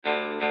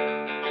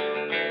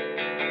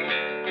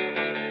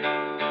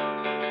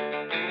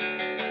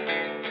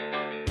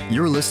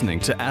You're listening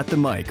to At the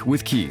Mic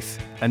with Keith,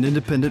 an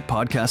independent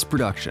podcast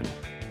production.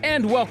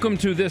 And welcome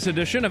to this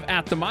edition of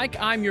At the Mic.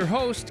 I'm your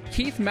host,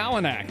 Keith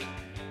Malinak.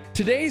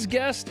 Today's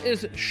guest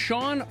is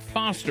Sean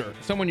Foster,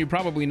 someone you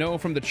probably know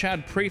from the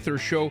Chad Prather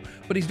Show,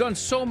 but he's done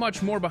so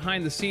much more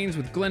behind the scenes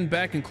with Glenn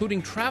Beck,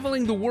 including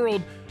traveling the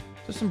world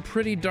to some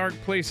pretty dark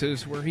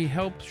places where he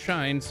helped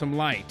shine some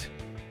light.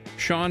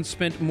 Sean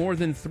spent more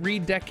than 3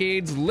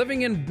 decades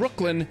living in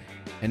Brooklyn,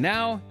 and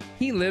now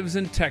he lives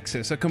in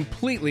Texas, a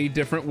completely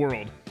different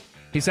world.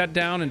 He sat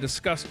down and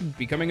discussed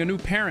becoming a new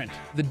parent,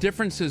 the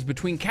differences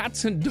between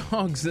cats and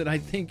dogs that I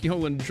think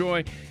you'll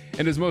enjoy,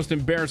 and his most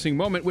embarrassing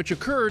moment, which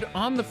occurred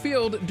on the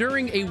field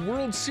during a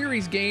World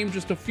Series game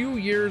just a few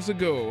years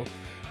ago.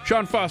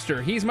 Sean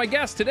Foster, he's my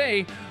guest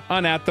today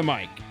on At the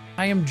Mic.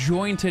 I am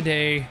joined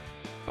today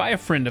by a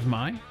friend of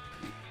mine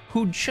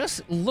who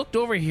just looked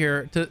over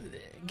here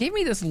gave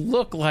me this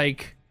look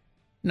like,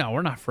 no,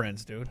 we're not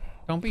friends, dude.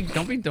 Don't be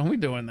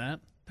doing that.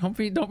 Don't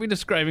be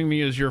describing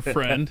me as your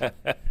friend.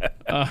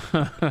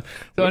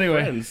 We're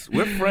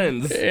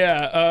friends.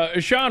 Yeah,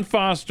 Sean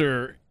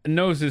Foster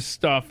knows his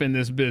stuff in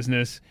this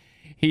business.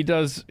 He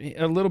does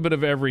a little bit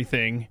of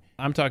everything.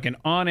 I'm talking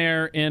on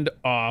air and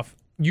off.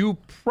 You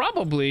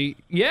probably,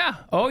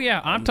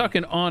 I'm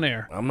talking on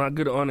air. I'm not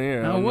good on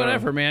air. No,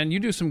 whatever, man. You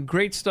do some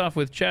great stuff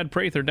with Chad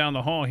Prather down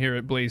the hall here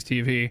at Blaze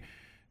TV.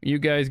 You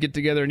guys get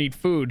together and eat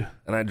food.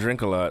 And I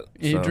drink a lot.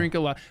 You drink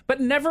a lot. But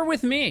never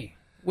with me.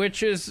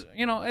 Which is,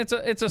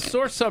 it's a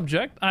sore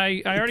subject.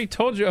 I already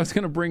told you I was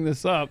going to bring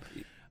this up.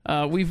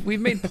 We've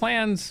made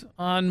plans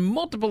on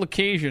multiple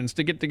occasions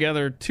to get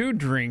together to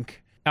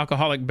drink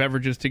alcoholic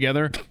beverages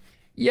together,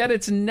 yet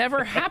it's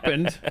never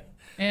happened,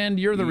 and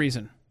you're the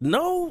reason.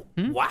 No?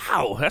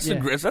 Wow. That's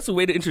a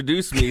way to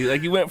introduce me.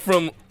 Like, you went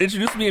from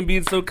introducing me and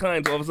being so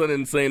kind to all of a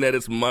sudden saying that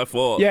it's my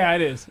fault. Yeah,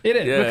 it is. It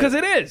is. Yeah. Because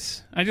it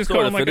is. I just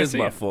call it like it is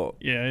my fault.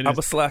 Yeah, it is. I'm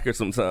a slacker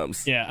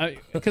sometimes. Yeah,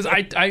 because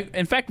I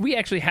in fact, we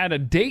actually had a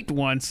date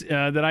once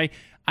that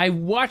I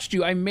watched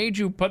you. I made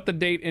you put the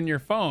date in your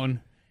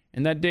phone,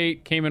 and that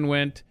date came and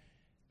went.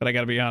 But I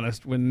got to be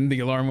honest, when the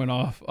alarm went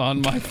off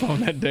on my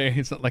phone that day,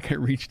 it's not like I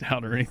reached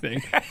out or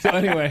anything. So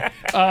anyway,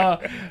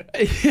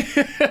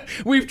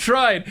 we've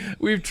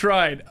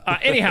tried.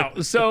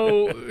 Anyhow,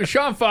 so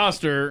Sean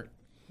Foster,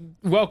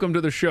 welcome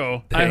to the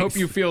show. Thanks. I hope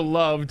you feel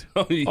loved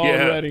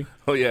already.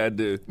 Oh, yeah, I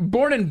do.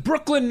 Born in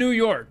Brooklyn, New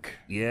York.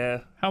 Yeah.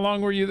 How long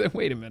were you there?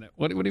 Wait a minute.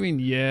 What do you mean,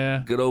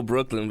 yeah? Good old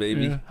Brooklyn,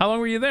 baby. Yeah. How long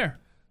were you there?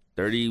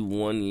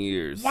 31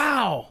 years.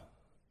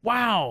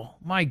 Wow,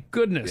 my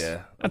goodness.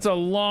 Yeah. That's a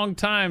long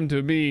time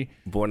to be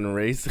born and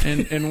raised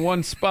in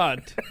one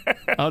spot.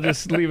 I'll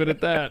just leave it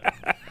at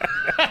that.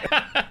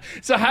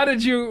 So how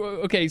did you,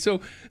 okay,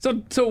 so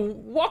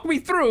walk me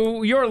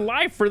through your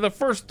life for the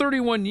first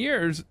 31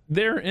 years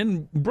there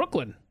in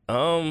Brooklyn.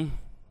 So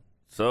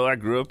I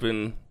grew up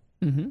in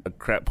a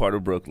crap part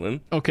of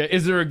Brooklyn. Okay,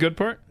 is there a good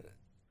part?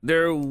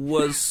 There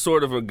was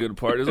sort of a good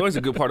part. There's always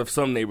a good part of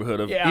some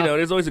neighborhood.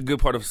 There's always a good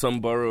part of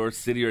some borough or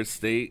city or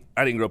state.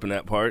 I didn't grow up in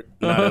that part.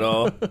 Not at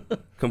all.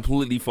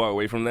 Completely far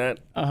away from that.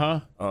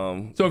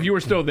 So if you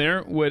were still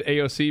there, would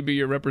AOC be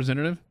your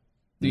representative?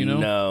 Do you know?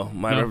 No.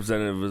 My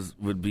representative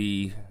would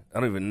be,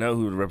 I don't even know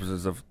who the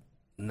representative.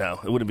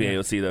 No, it wouldn't be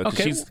AOC, though. Because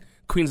she's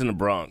Queens in the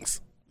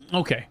Bronx.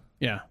 Okay.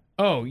 Yeah.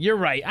 Oh, you're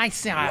right. I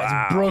saw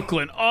it's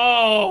Brooklyn.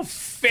 Oh,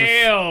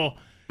 fail.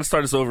 Let's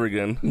start this over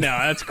again. No,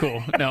 that's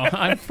cool. No,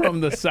 I'm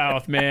from the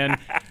South, man.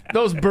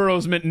 Those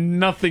boroughs meant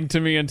nothing to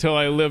me until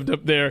I lived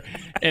up there,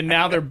 and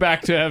now they're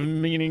back to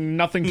meaning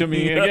nothing to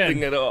me again.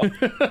 Nothing at all.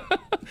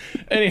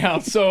 Anyhow,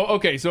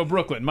 so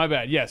Brooklyn, my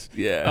bad, yes.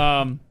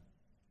 Yeah.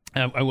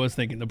 I was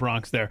thinking the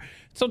Bronx there.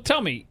 So tell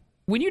me,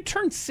 when you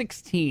turn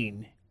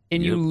 16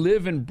 and you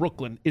live in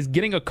Brooklyn, is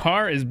getting a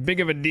car as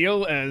big of a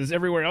deal as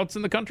everywhere else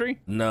in the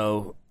country?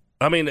 No.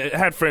 I mean, I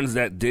had friends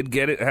that did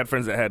get it. I had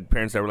friends that had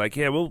parents that were like,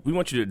 yeah, well, we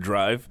want you to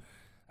drive.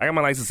 I got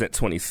my license at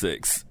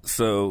 26,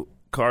 so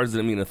cars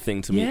didn't mean a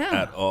thing to me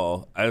at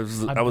all. I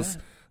was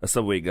a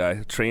subway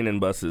guy, train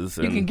and buses.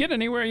 And you can get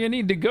anywhere you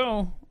need to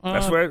go.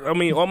 That's where,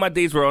 all my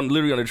days were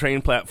literally on the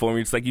train platform.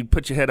 It's like you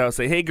put your head out and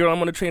say, hey, girl, I'm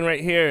on the train right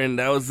here, and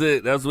that was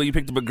it. That was where you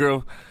picked up a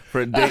girl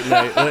for a date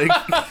night.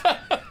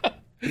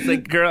 It's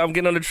like, girl, I'm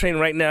getting on the train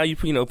right now. You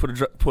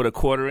put a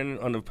quarter in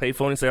on the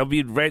payphone and say, I'll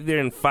be right there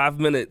in 5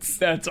 minutes.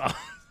 That's awesome.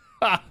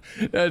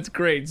 That's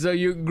great. So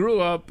you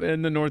grew up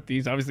in the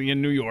Northeast, obviously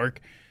in New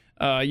York.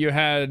 You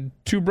had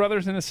 2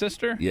 brothers and a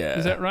sister? Yeah.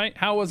 Is that right?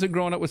 How was it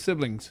growing up with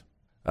siblings?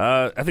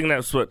 I think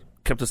that's what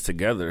kept us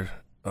together,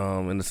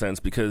 in a sense,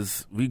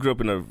 because we grew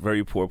up in a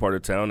very poor part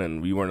of town,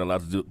 and we weren't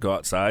allowed to go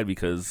outside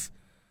because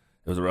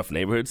it was a rough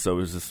neighborhood. So it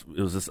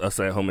was just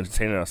us at home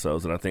entertaining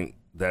ourselves, and I think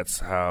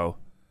that's how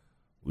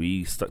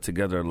we stuck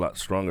together a lot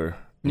stronger.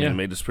 And it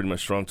made us pretty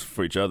much strong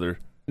for each other.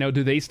 Now,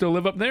 do they still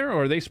live up there,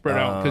 or are they spread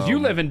out? Because you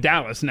live in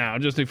Dallas now,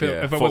 just if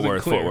I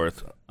wasn't clear. Fort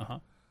Worth.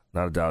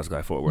 Not a Dallas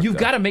guy, Fort Worth You've guy.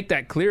 got to make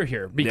that clear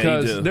here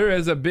because do. there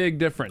is a big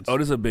difference. Oh,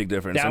 there's a big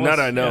difference. And Dallas, now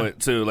that I know yeah. it,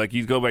 too, like,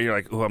 you go back, you're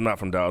like, oh, I'm not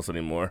from Dallas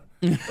anymore.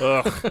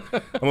 Ugh,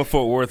 I'm a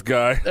Fort Worth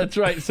guy. That's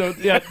right. So,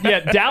 yeah,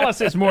 Dallas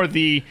is more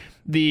the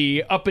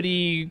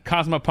uppity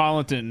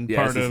cosmopolitan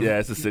part of... Yeah,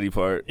 it's the city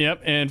part.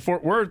 Yep, and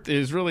Fort Worth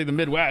is really the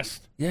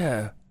Midwest.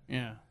 Yeah.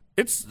 Yeah.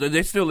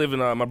 They still live in,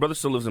 my brother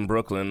still lives in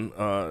Brooklyn,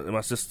 and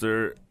my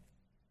sister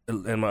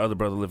and my other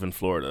brother live in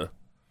Florida.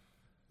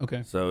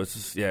 Okay. So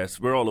it's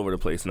just, we're all over the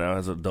place now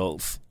as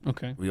adults.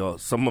 Okay.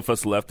 Some of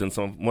us left, and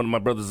one of my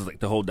brothers is like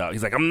the holdout.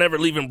 He's like, I'm never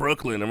leaving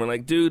Brooklyn. And we're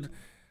like, dude,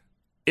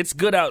 it's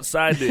good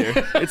outside there.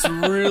 It's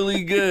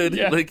really good.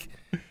 Yeah. Like,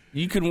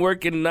 you can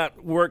work and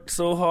not work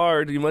so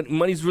hard.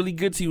 Money's really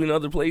good to you in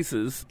other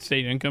places.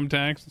 State income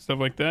tax and stuff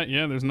like that.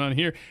 Yeah, there's none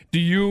here. Do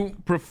you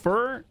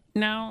prefer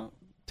now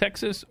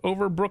Texas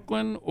over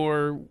Brooklyn,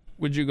 or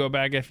would you go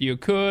back if you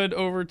could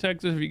over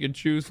Texas, if you could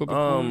choose? Flip a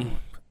coin?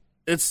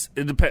 It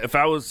depends.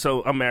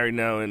 I'm married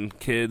now and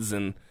kids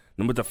and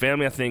with the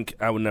family, I think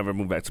I would never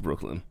move back to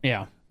Brooklyn.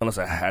 Yeah. Unless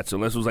I had to.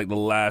 Unless it was like the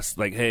last,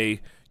 like,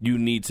 hey, you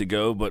need to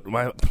go. But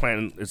my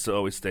plan is to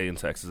always stay in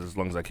Texas as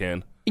long as I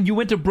can. You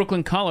went to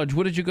Brooklyn College.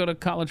 What did you go to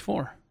college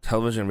for?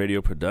 Television,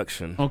 radio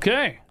production.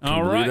 Okay. Can All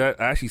you believe right.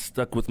 that? I actually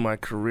stuck with my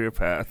career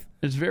path.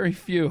 There's very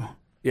few.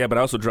 Yeah, but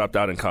I also dropped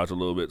out in college a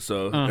little bit.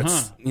 So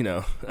that's,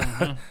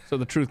 So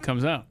the truth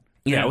comes out.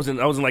 Yeah, I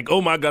wasn't like, oh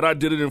my God, I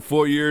did it in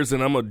 4 years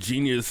and I'm a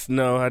genius.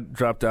 No, I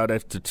dropped out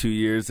after 2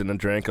 years and I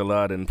drank a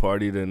lot and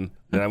partied and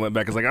then I went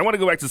back. I was like, I want to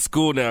go back to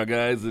school now,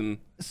 guys. And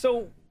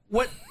so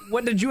what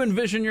did you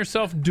envision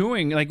yourself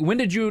doing? Like, when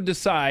did you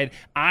decide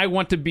I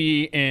want to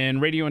be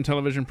in radio and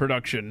television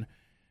production?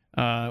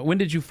 When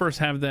did you first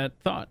have that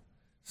thought?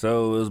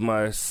 So it was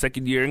my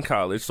second year in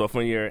college,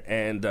 sophomore year,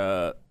 and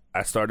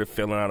I started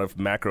filling out of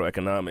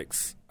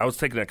macroeconomics. I was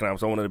taking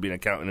economics. I wanted to be an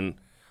accountant and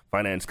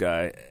finance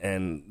guy,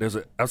 and I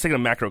was taking a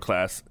macro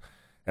class,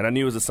 and I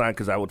knew it was a sign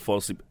because I would fall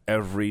asleep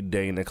every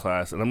day in the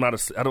class, and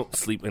I don't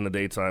sleep in the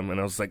daytime, and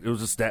I was like, it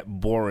was just that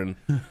boring.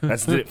 I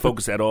just didn't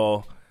focus at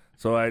all.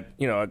 So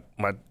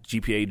my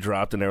GPA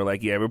dropped, and they were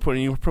like, yeah, we're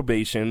putting you on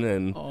probation,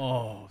 and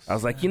I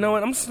was like, you know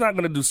what, I'm just not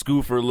going to do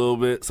school for a little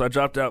bit. So I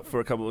dropped out for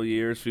a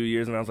few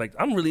years, and I was like,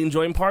 I'm really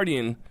enjoying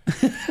partying.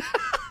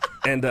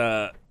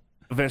 And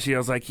eventually I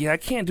was like, yeah, I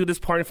can't do this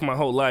partying for my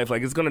whole life.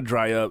 Like, it's going to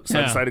dry up. So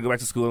I decided to go back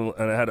to school,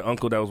 and I had an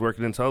uncle that was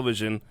working in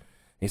television.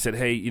 He said,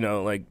 hey,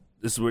 like,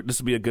 this would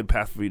be a good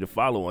path for you to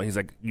follow on. He's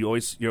like, you're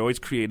always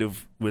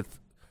creative with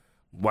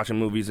watching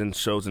movies and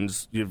shows, and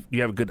just,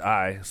 you have a good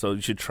eye, so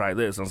you should try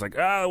this. And I was like,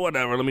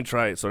 whatever, let me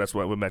try it. So that's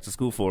what I went back to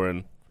school for,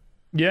 and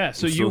yeah,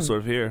 so you sort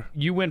of here.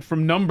 You went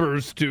from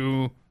numbers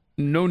to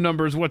no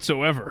numbers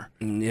whatsoever.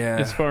 Yeah,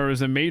 as far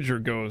as a major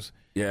goes.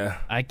 Yeah,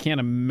 I can't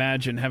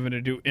imagine having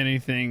to do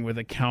anything with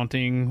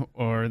accounting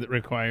or that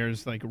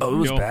requires like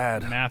real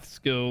bad math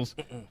skills.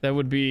 That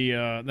would be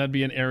that'd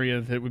be an area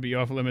that would be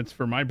off limits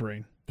for my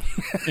brain,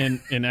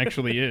 and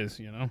actually is,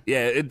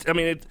 Yeah, it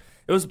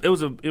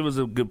was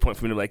a good point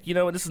for me to like,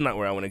 this is not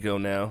where I want to go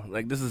now.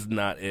 Like, this is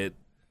not it.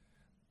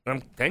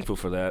 I'm thankful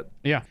for that.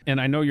 Yeah, and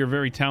I know you're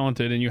very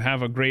talented and you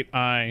have a great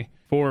eye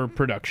for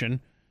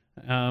production.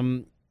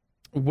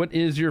 What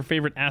is your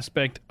favorite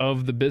aspect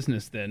of the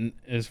business then,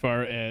 as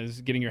far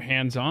as getting your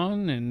hands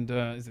on? And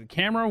is it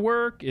camera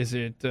work? Is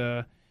it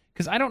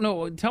because I don't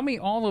know. Tell me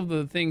all of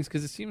the things,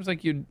 because it seems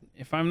like you,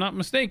 if I'm not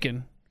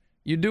mistaken,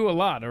 you do a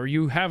lot, or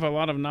you have a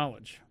lot of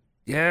knowledge.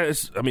 Yeah,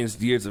 it's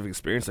years of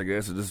experience, I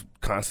guess. It's just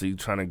constantly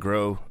trying to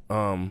grow.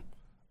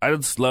 I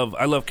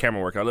love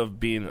camera work. I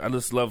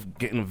just love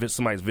getting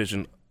somebody's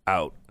vision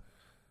out.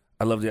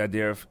 I love the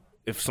idea of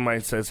if somebody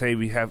says, hey,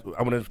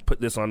 I want to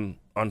put this on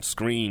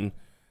screen,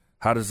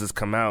 how does this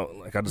come out?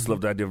 Like, I just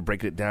love the idea of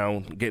breaking it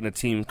down, getting a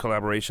team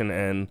collaboration,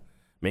 and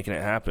making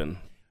it happen.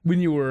 When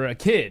you were a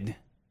kid,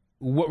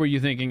 what were you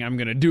thinking I'm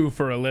going to do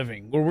for a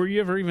living? Or were you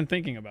ever even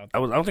thinking about that?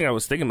 I don't think I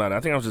was thinking about it. I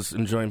think I was just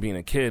enjoying being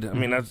a kid. I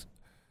mean, I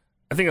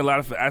think a lot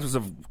of aspects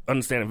of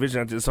understanding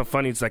vision, it's so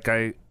funny. It's like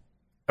I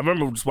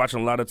remember just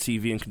watching a lot of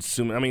TV and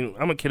consuming. I mean,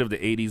 I'm a kid of the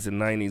 80s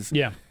and 90s.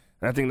 Yeah.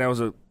 And I think that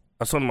was I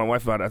was talking to my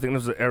wife about it. I think there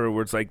was an era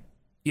where it's like,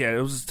 yeah,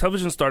 it was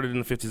television started in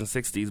the 50s and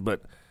 60s,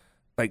 but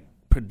like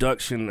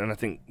production and I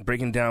think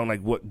breaking down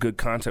like what good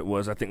content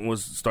was, I think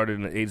was started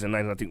in the 80s and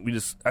 90s. I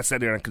think I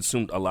sat there and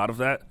consumed a lot of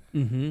that.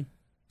 Mm-hmm.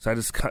 So I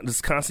just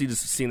constantly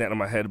just seeing that in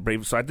my head.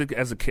 Brave. So I think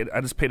as a kid,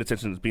 I just paid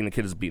attention to being a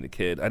kid as being a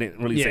kid. I didn't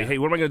really say, hey,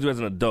 what am I going to do as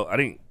an adult? I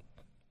didn't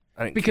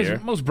because care.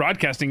 Most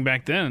broadcasting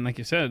back then, like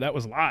you said, that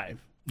was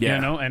live.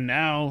 Yeah. And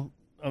now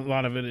a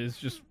lot of it is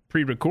just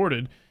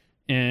pre-recorded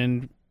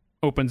and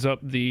opens up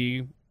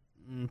the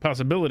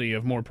possibility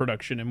of more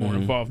production and more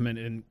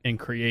involvement in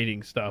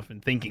creating stuff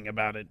and thinking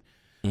about it.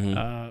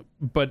 Mm-hmm.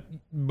 But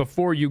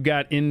before you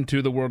got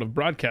into the world of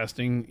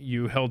broadcasting,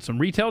 you held some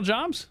retail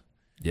jobs?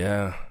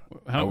 Yeah.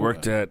 I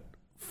worked at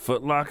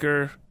Foot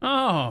Locker.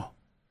 Oh.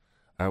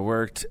 I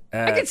worked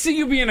at... I could see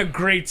you being a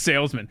great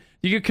salesman.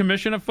 You get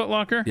commission at Foot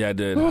Locker? Yeah, I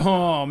did.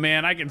 Oh,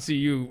 man, I can see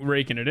you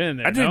raking it in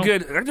there. I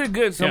did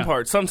good some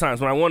parts,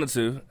 sometimes when I wanted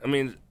to. I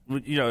mean,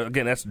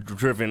 again, that's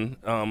driven.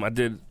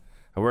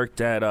 I worked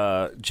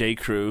at J.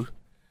 Crew.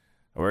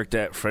 I worked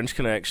at French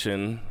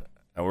Connection.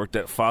 I worked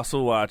at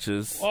Fossil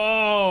Watches.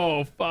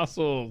 Oh,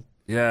 Fossil.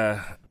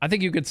 Yeah. I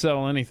think you could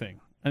sell anything.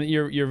 I think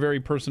you're very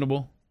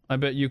personable. I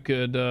bet you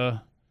could.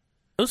 It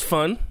was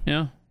fun.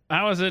 Yeah.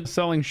 How is it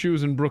selling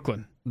shoes in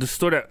Brooklyn? The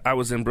store that I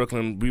was in,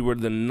 Brooklyn, we were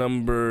the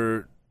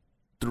number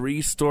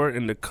 3 store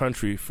in the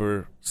country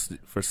for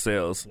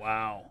sales.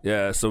 Wow.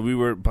 Yeah, so we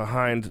were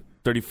behind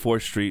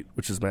 34th Street,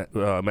 which is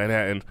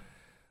Manhattan.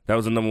 That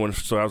was the number 1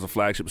 store. I was a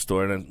flagship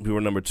store, and then we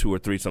were number 2 or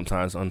 3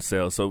 sometimes on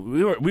sale. So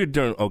we were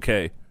doing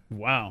okay.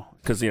 Wow.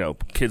 Because,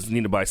 kids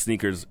need to buy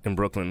sneakers in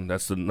Brooklyn.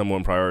 That's the number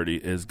 1 priority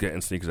is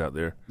getting sneakers out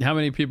there. How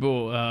many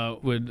people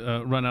would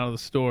run out of the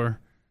store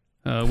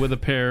with a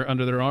pair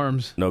under their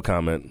arms? No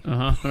comment.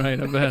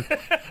 Right, I bet.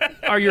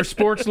 Are your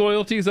sports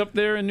loyalties up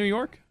there in New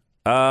York?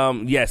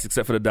 Yes,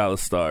 except for the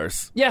Dallas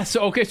Stars. Yes.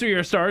 Okay, so you're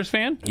a Stars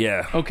fan?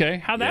 Yeah. Okay.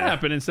 How'd that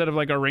happen instead of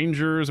like a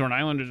Rangers or an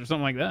Islanders or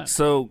something like that?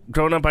 So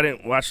growing up, I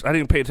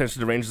didn't pay attention to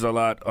the Rangers a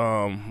lot.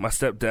 My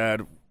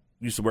stepdad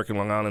used to work in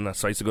Long Island,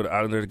 so I used to go to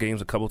Islanders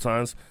games a couple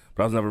times,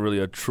 but I was never really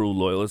a true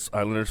loyalist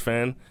Islanders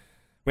fan.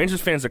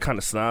 Rangers fans are kind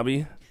of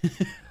snobby.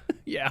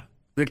 Yeah.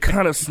 They're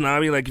kind of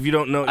snobby. Like, if you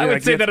don't know... I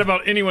would say that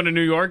about anyone in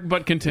New York,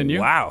 but continue.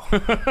 Wow.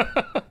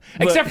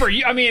 Except for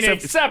you. I mean,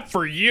 except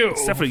for you.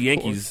 Except for the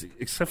Yankees.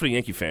 Except for the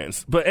Yankee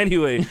fans. But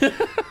anyway,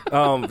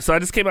 so I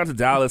just came out to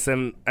Dallas,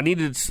 and I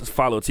needed to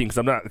follow a team because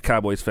I'm not a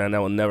Cowboys fan. That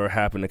will never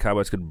happen. The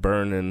Cowboys could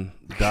burn and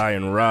die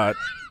and rot.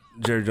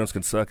 Jerry Jones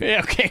can suck it.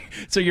 Yeah, okay.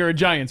 So you're a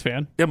Giants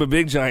fan. Yeah, I'm a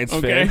big Giants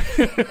fan.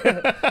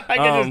 I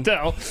can just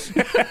tell.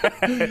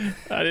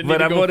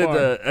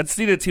 I just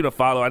needed a team to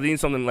follow. I need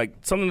something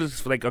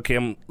that's like, okay,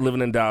 I'm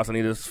living in Dallas. I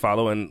need to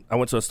follow. And I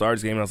went to a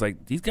Stars game, and I was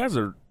like, these guys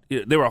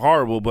they were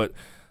horrible, but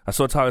I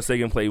saw Tyler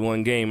Seguin play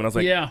one game, and I was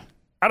like, yeah,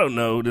 I don't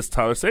know who this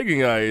Tyler Seguin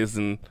guy is.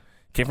 And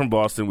came from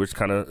Boston, which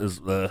kind of is,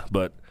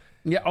 but...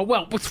 Yeah, oh,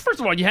 well, first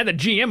of all, you had the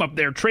GM up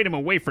there trade him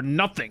away for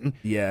nothing.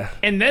 Yeah.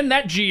 And then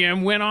that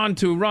GM went on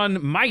to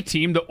run my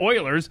team, the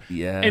Oilers,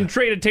 and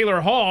traded Taylor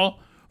Hall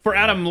for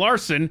Adam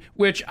Larson,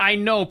 which I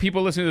know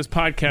people listening to this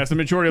podcast, the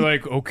majority are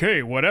like,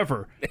 okay,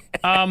 whatever.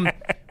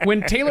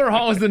 When Taylor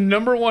Hall is the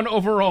number 1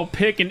 overall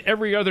pick and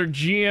every other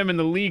GM in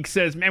the league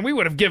says, man, we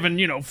would have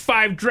given,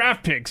 5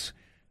 draft picks,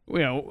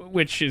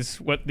 which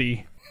is what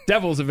the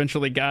Devils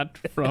eventually got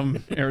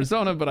from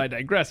Arizona, but I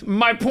digress.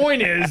 My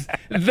point is,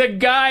 the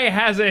guy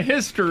has a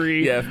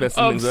history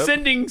of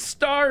sending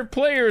star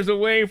players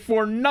away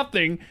for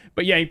nothing.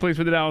 But yeah, he plays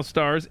for the Dallas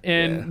Stars,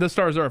 and the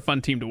Stars are a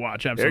fun team to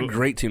watch. Absolutely, they're a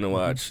great team to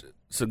watch.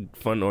 It's a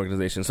fun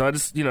organization. So I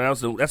just,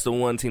 that's the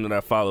one team that I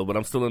follow. But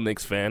I'm still a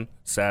Knicks fan.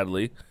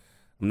 Sadly,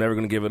 I'm never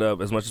going to give it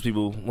up. As much as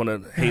people want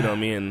to hate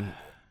on me, and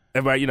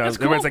everybody,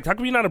 everybody's like, "How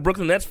come you're not a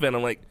Brooklyn Nets fan?"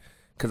 I'm like,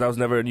 because I was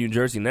never a New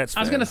Jersey Nets fan.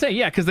 I was going to say,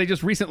 yeah, because they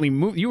just recently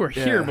moved. You were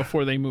here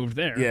before they moved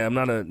there. Yeah, I'm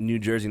not a New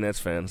Jersey Nets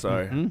fan.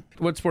 Sorry.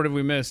 Mm-hmm. What sport have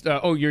we missed?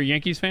 You're a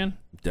Yankees fan?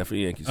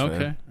 Definitely a Yankees fan.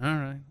 Okay, all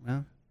right.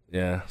 Well,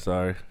 yeah,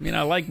 sorry. I mean,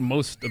 I like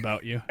most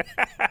about you.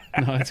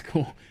 No, that's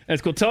cool.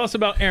 That's cool. Tell us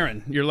about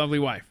Erin, your lovely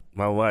wife.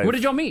 My wife. Where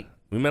did y'all meet?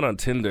 We met on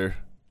Tinder.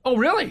 Oh,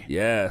 really?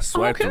 Yeah,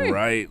 swiped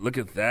right. Look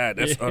at that.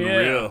 That's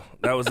unreal.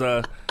 That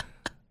was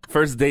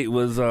first date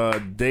was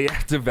day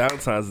after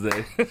Valentine's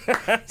Day.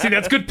 See,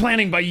 that's good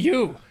planning by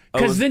you.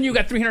 Because then you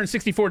got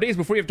 364 days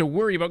before you have to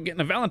worry about getting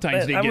a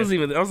Valentine's Day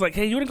gift. I was like,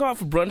 hey, you want to go out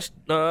for brunch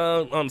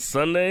on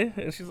Sunday?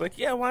 And she's like,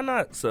 yeah, why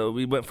not? So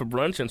we went for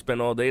brunch and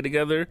spent all day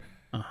together.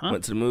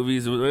 Went to the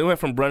movies. We went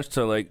from brunch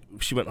to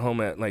she went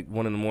home at 1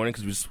 in the morning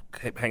because we just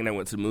kept hanging out,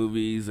 went to the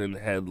movies and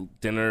had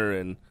dinner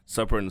and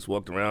supper and just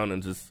walked around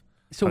and just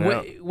So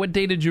what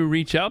day did you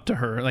reach out to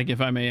her,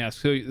 if I may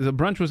ask? So the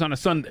brunch was on a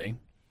Sunday.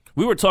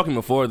 We were talking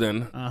before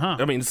then.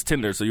 I mean, it's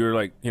Tinder, so you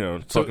were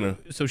talking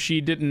to... So she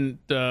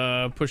didn't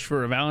push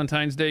for a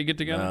Valentine's Day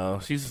get-together? No,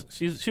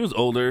 she was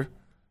older.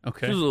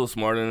 Okay. She was a little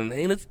smarter than,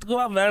 hey, let's go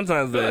out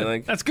Valentine's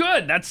Day. That's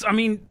good.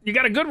 You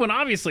got a good one,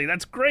 obviously.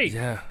 That's great.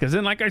 Yeah. Because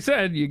then, like I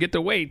said, you get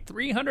to wait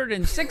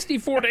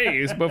 364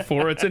 days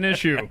before it's an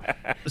issue.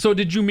 So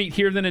did you meet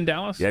here then in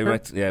Dallas? Yeah, we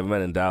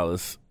met in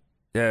Dallas.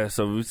 Yeah,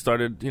 so we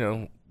started,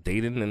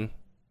 dating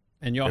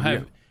and y'all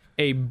have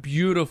a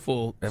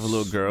beautiful, I have a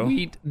little girl,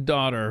 sweet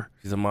daughter.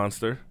 She's a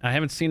monster. I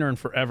haven't seen her in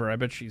forever. I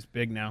bet she's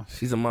big now.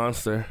 She's a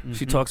monster. Mm-hmm.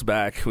 She talks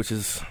back,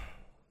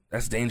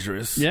 that's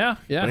dangerous. Yeah.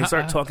 When they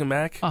start talking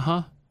back.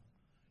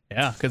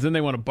 Yeah, because then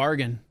they want to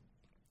bargain.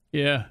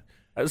 Yeah.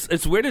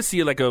 It's weird to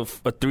see a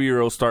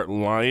 3-year-old start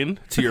lying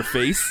to your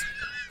face.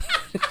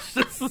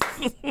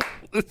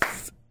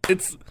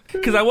 It's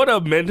because I want to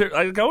amend her.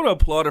 I want to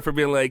applaud her for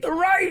being like,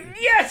 right?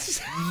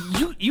 Yes.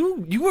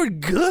 You were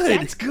good.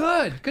 That's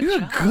good. You're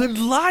job. a good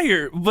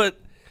liar, but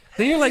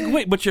then you're like,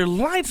 wait, but you're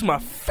lying to my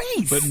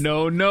face. But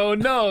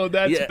no,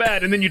 that's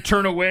bad. And then you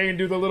turn away and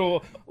do the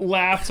little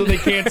laugh so they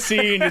can't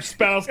see and your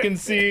spouse can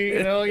see.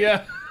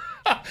 Yeah.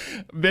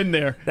 Been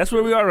there. That's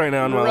where we are right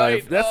now in my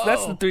life.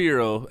 That's the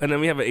 3-year-old, and then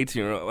we have an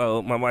 18-year-old.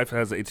 Well, my wife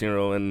has an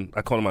 18-year-old, and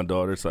I call her my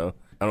daughter, so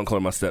I don't call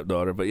her my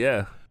stepdaughter. But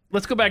yeah,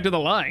 let's go back to the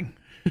lying.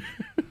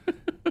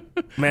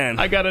 Man,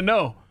 I gotta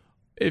know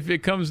if it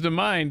comes to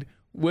mind.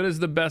 What is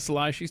the best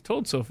lie she's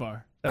told so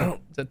far? Is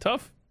that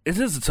tough? It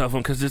is a tough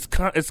one because it's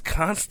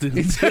constant.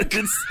 It's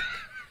constant.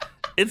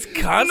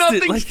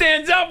 Nothing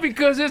stands out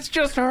because it's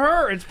just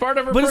her. It's part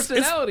of her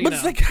personality. But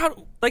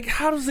it's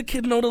how does the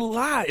kid know to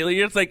lie? Like,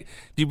 it's like,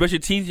 do you brush your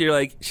teeth?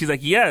 She's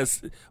like,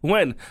 yes.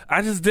 When?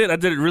 I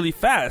did it really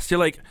fast. You're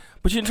like,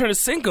 but you didn't turn the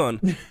sink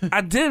on.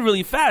 I did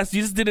really fast.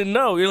 You just didn't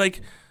know. You're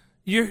like,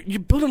 you're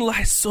building a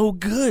lie so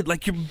good.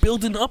 Like, you're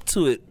building up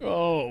to it.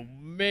 Oh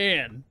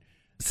man,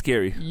 it's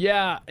scary.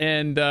 Yeah,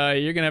 and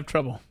you're gonna have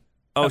trouble.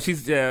 Oh,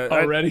 she's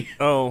already.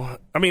 I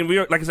mean, we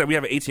like I said, we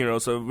have an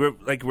 18-year-old, so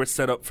we're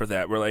set up for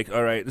that. We're like,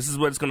 all right, this is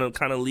what it's gonna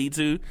kind of lead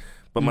to.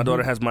 But my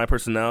daughter has my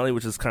personality,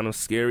 which is kind of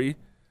scary.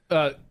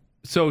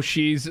 So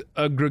she's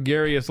a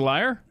gregarious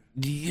liar?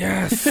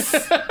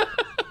 Yes.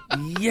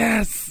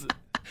 Yes.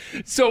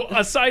 So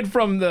aside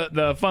from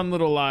the fun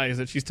little lies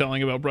that she's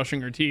telling about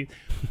brushing her teeth,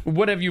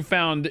 what have you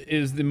found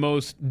is the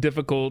most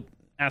difficult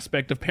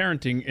aspect of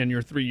parenting in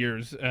your 3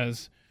 years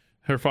as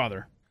her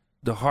father?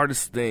 The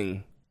hardest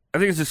thing, I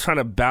think, it's just trying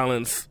to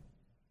balance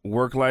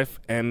work life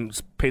and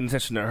paying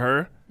attention to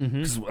her.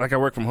 Because like I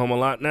work from home a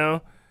lot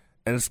now,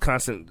 and it's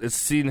constant. It's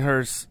seeing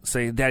her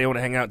say, "Daddy, I want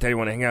to hang out. Daddy, I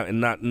want to hang out,"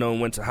 and not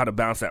knowing how to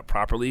balance that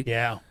properly.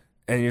 Yeah.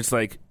 And you're just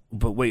like,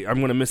 but wait, I'm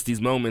going to miss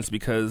these moments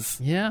because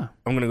I'm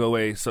going to go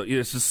away. So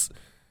it's just,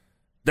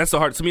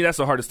 to me, that's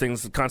the hardest thing.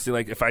 Is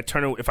constantly, like, if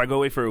I go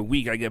away for a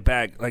week, I get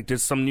back, like,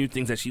 there's some new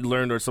things that she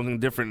learned or something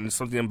different, and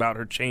something about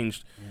her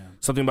changed,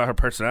 something about her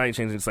personality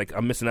changed. And it's like,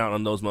 I'm missing out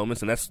on those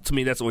moments. And to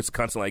me, that's always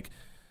constant, like,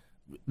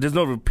 there's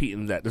no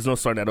repeating that. There's no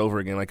starting that over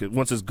again. Like,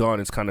 once it's gone,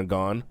 it's kind of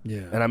gone.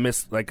 Yeah. And I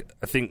miss, like,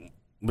 I think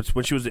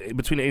when she was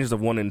between the ages of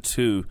 1 and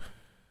 2,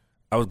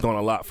 I was going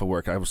a lot for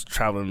work. I was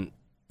traveling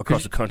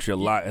across the country a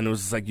lot, and it was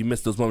just like, you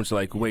miss those moments. You're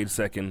like, wait a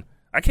second,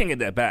 I can't get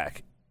that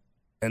back.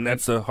 And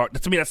that's to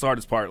me, that's the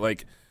hardest part.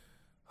 Like,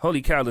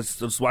 holy cow,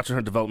 just watching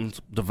her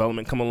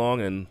development come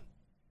along.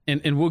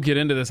 And we'll get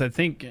into this. I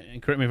think,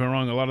 and correct me if I'm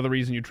wrong, a lot of the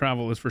reason you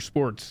travel is for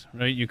sports,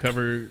 right? You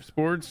cover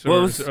sports?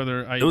 Well,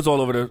 it was all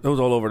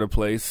over the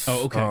place.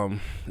 Oh, okay.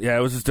 Yeah,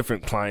 it was just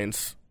different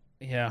clients.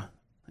 Yeah.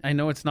 I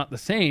know it's not the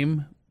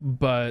same,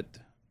 but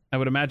I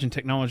would imagine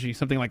technology,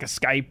 something like a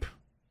Skype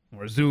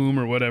or Zoom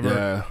or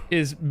whatever,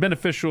 is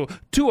beneficial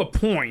to a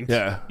point.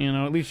 Yeah. You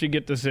know, at least you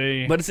get to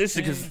say. But it's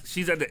interesting because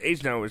she's at the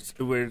age now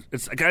where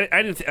it's like,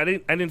 I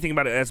didn't think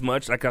about it as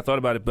much. Like, I thought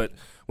about it, but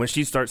when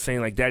she starts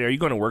saying, like, "Daddy, are you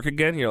going to work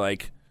again?" You're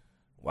like,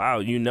 wow,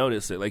 you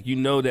notice it. Like, you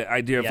know, that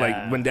idea of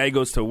like when Daddy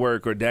goes to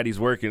work or Daddy's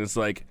working, it's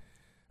like,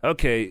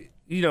 okay,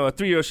 you know, a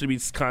 3-year-old should be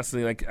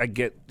constantly like,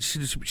 she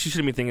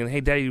shouldn't be thinking,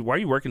 "Hey, Daddy, why are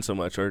you working so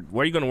much?" Or,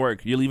 "Why are you going to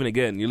work? You're leaving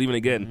again. You're leaving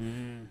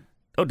again."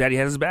 Oh, Daddy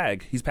has his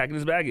bag. He's packing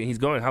his bag and he's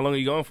going. How long are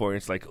you going for? And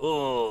it's like,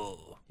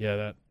 oh.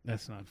 Yeah,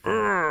 that's not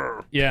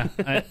fair. Yeah,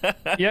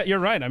 you're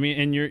right. I mean,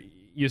 and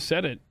you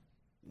said it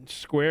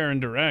square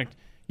and direct.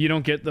 You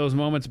don't get those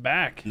moments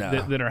back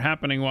that are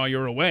happening while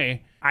you're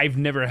away. I've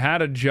never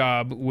had a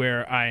job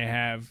where I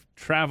have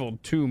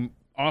traveled too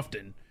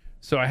often,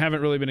 so I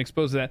haven't really been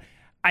exposed to that.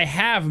 I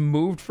have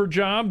moved for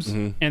jobs,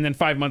 and then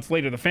 5 months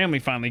later, the family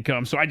finally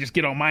comes, so I just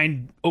get all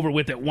mine over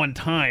with at one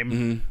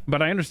time.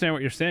 But I understand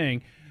what you're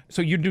saying.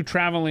 So you do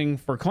traveling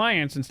for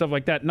clients and stuff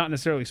like that, not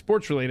necessarily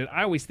sports related.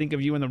 I always think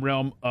of you in the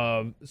realm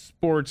of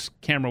sports,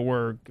 camera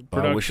work,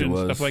 production,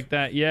 stuff like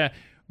that. Yeah.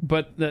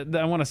 But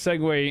I want to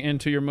segue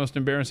into your most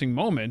embarrassing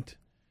moment,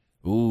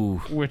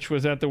 which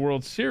was at the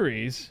World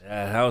Series.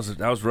 Yeah,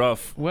 that was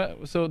rough.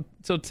 So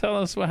tell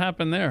us what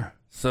happened there.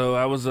 So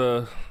I was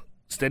a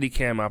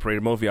Steadicam operator,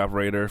 movie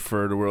operator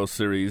for the World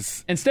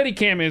Series. And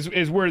Steadicam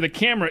is where the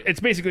camera, it's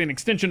basically an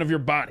extension of your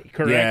body,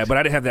 correct? Yeah, but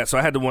I didn't have that. So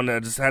I had the one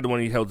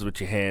you held with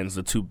your hands,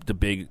 the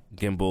big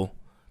gimbal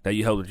that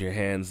you held with your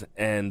hands.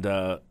 And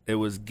it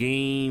was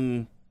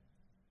game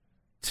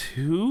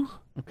 2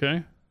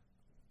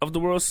 of the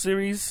World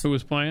Series. Who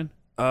was playing?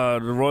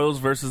 The Royals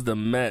versus the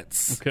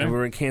Mets. Okay. And we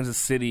were in Kansas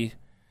City.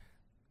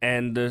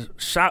 And the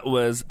shot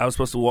was, I was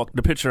supposed to walk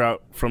the pitcher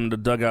out from the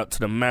dugout to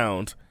the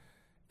mound.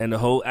 And the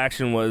whole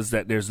action was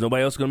that there's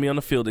nobody else going to be on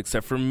the field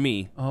except for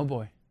me. Oh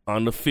boy!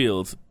 On the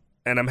field,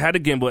 and I had a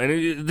gimbal,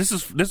 and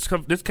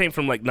this came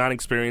from like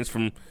non-experience,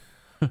 from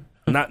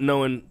not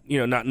knowing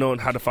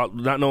how to follow,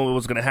 not knowing what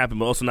was going to happen,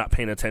 but also not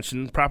paying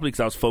attention properly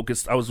because I was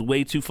focused. I was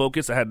way too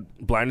focused. I had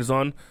blinders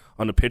on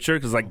the pitcher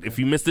because if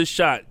you miss this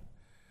shot,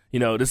 you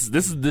know this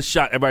is the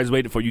shot everybody's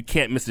waiting for. You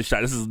can't miss this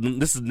shot. This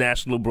is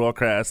national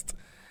broadcast,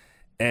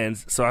 and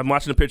so I'm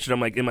watching the pitcher. And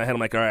I'm like in my head,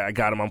 I'm like, all right, I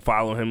got him. I'm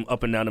following him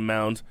up and down the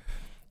mound.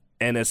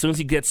 And as soon as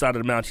he gets out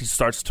of the mound, he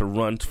starts to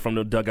run from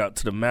the dugout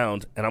to the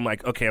mound. And I'm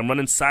like, okay, I'm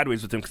running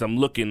sideways with him because I'm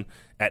looking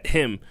at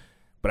him.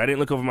 But I didn't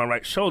look over my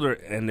right shoulder,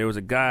 and there was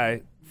a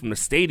guy from the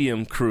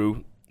stadium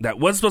crew that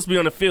wasn't supposed to be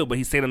on the field, but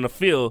he stayed on the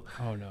field.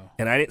 Oh, no.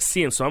 And I didn't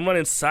see him. So I'm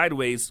running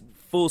sideways,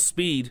 full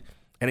speed,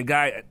 and a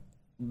guy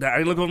that I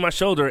didn't look over my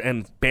shoulder,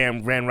 and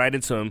bam, ran right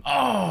into him.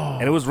 Oh.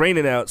 And it was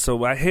raining out,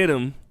 so I hit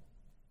him.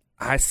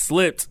 I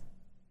slipped.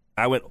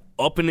 I went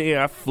up in the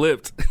air. I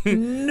flipped.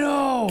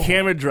 No.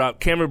 Camera dropped.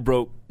 Camera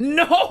broke.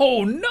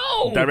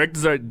 No.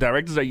 Directors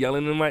are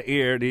yelling in my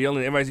ear. They're yelling.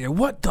 Everybody's here.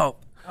 What the?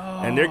 Oh.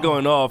 and they're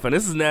going off, and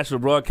this is national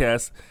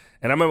broadcast.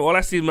 And I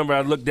remember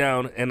I look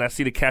down and I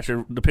see the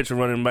pitcher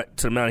running back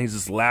to the mound. He's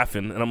just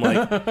laughing, and I'm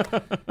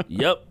like,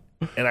 "Yep."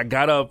 And I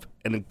got up,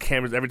 and the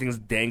cameras, everything's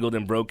dangled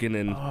and broken,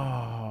 and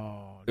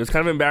it was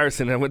kind of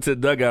embarrassing. I went to the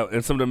dugout,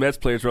 and some of the Mets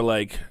players were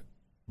like,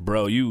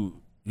 "Bro,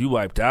 you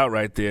wiped out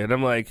right there." And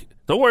I'm like,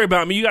 "Don't worry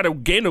about me. You got a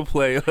game to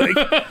play. Like,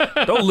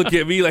 don't look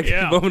at me like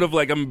a moment of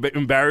like I'm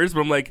embarrassed."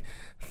 But I'm like,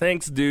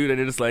 "Thanks, dude." And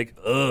they're just like,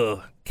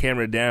 "Ugh,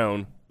 camera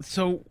down."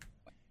 So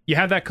you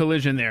had that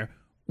collision there.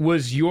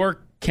 Was your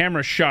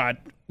camera shot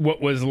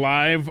what was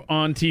live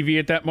on TV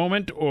at that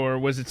moment, or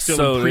was it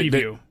still in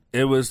preview?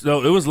 It was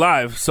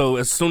live. So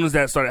as soon as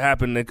that started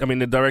happening,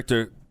 the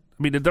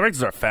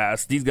directors are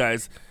fast. These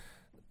guys,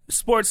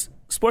 sports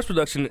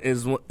production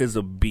is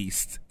a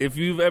beast. If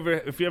you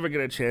ever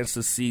get a chance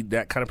to see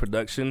that kind of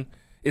production,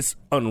 it's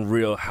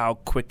unreal how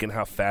quick and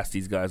how fast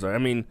these guys are. I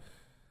mean,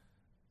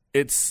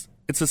 it's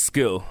a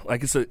skill.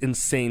 Like, it's an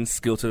insane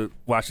skill to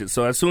watch it.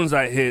 So as soon as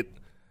I hit,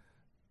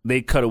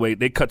 they cut away.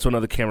 They cut to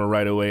another camera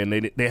right away, and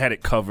they had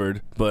it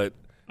covered. But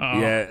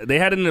they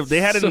had it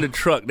in the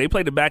truck. They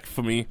played it back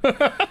for me.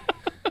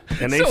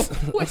 And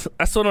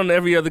I saw it on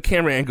every other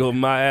camera angle of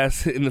my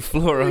ass hitting the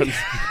floor on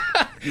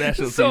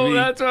national TV. So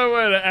that's what I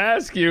wanted to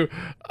ask you.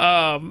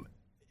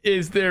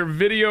 Is there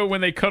video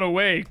when they cut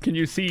away? Can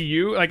you see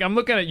you? Like, I'm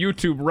looking at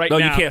YouTube right now.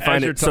 No, you can't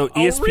find it. So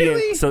ESPN,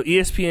 really? So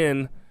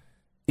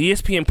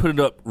ESPN put it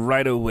up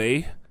right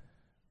away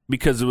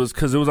because it was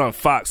on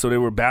Fox. So they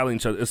were battling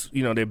each other.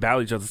 They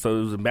battled each other. So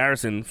it was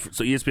embarrassing.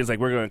 So ESPN's like,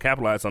 we're going to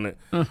capitalize on it,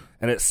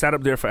 and it sat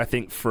up there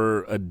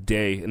for a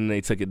day, and then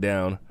they took it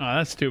down. Oh,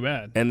 that's too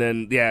bad. And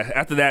then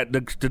after that,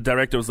 the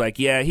director was like,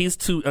 yeah, he's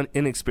too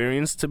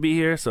inexperienced to be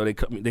here. So they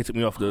took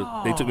me off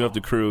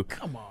the crew.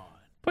 Come on.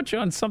 Put you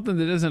on something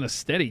that isn't a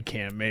steady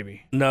cam,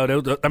 maybe. No,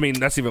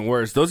 that's even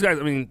worse. Those guys,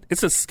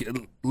 it's a skill.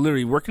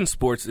 Literally, working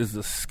sports is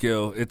a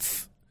skill.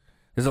 It's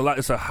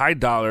a high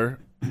dollar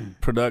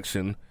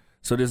production,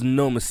 so there's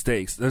no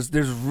mistakes.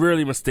 There's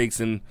really mistakes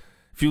in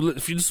if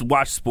you just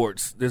watch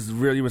sports. There's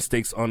really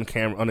mistakes on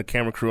the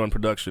camera crew on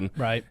production.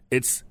 Right.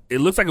 It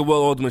looks like a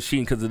well-oiled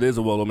machine because it is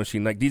a well-oiled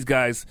machine. Like, these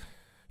guys,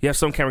 you have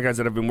some camera guys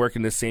that have been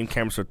working the same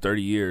cameras for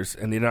 30 years,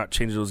 and they're not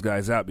changing those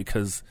guys out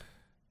because.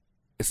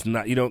 It's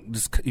not,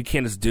 you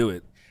can't just do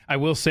it. I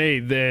will say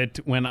that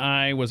when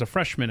I was a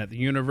freshman at the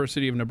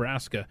University of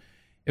Nebraska,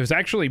 it was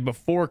actually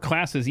before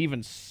classes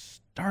even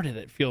started,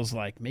 it feels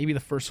like. Maybe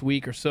the first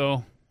week or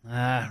so.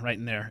 Right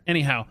in there.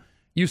 Anyhow,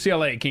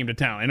 UCLA came to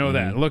town. I know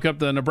that. Look up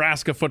the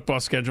Nebraska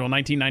football schedule,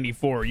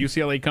 1994.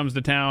 UCLA comes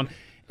to town,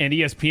 and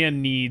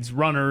ESPN needs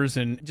runners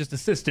and just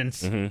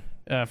assistants, for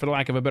the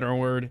lack of a better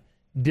word,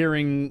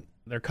 during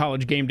their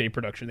college game day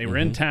production. They were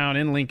in town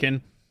in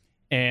Lincoln.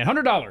 And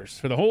 $100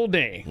 for the whole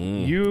day.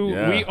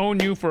 We own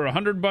you for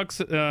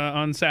 $100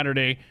 on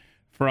Saturday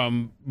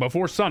from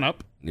before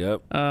sunup.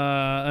 Yep.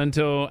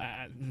 Until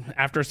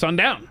after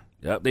sundown.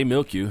 Yep. They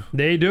milk you.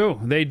 They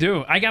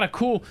do. I got a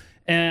cool.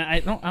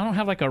 I don't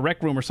have like a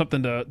rec room or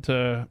something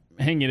to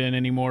hang it in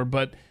anymore.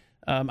 But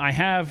I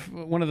have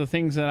one of the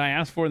things that I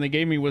asked for and they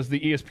gave me was the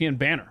ESPN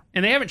banner,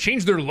 and they haven't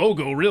changed their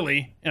logo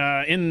really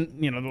in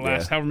the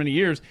last however many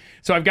years.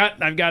 So I've got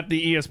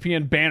the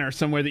ESPN banner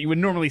somewhere that you would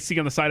normally see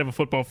on the side of a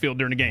football field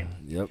during a game.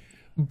 Yep.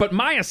 But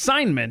my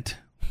assignment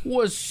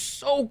was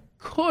so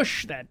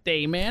cush that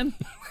day, man.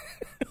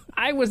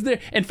 I was there.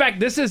 In fact,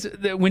 this is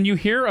when you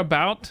hear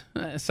about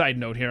side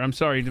note here. I'm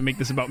sorry to make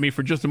this about me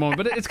for just a moment,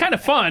 but it's kind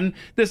of fun.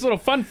 This little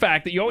fun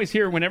fact that you always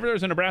hear whenever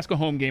there's a Nebraska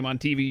home game on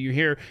TV, you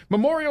hear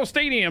Memorial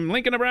Stadium,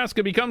 Lincoln,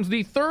 Nebraska becomes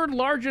the third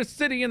largest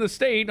city in the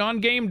state on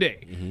game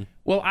day.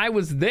 Well, I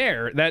was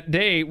there that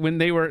day when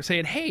they were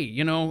saying, hey,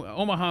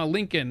 Omaha,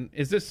 Lincoln,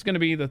 is this going to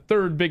be the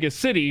third biggest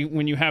city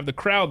when you have the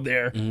crowd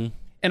there?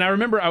 And I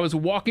remember I was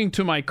walking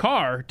to my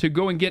car to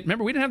go and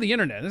remember, we didn't have the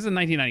internet. This is in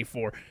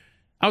 1994.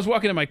 I was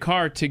walking to my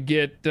car to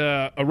get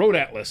a road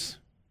atlas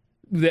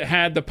that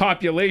had the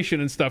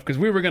population and stuff because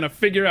we were going to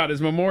figure out,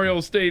 is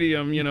Memorial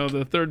Stadium,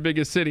 the third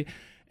biggest city?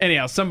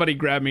 Anyhow, somebody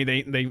grabbed me.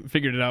 They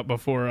figured it out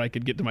before I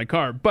could get to my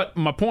car. But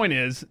my point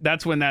is,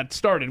 that's when that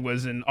started,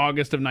 was in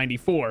August of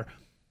 94.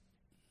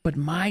 But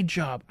my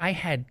job, I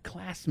had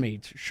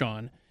classmates,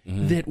 Sean,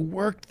 that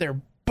worked their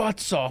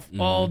butts off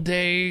all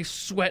day,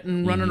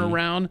 sweating, running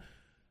around.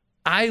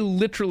 I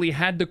literally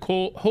had to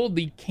hold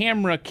the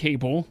camera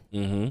cable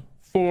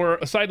for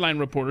a sideline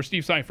reporter,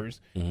 Steve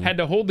Cyphers, had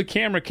to hold the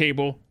camera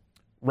cable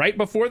right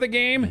before the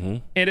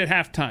game and at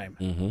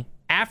halftime.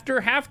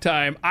 After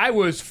halftime, I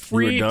was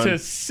free to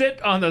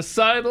sit on the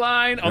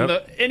sideline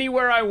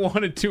anywhere I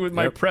wanted to with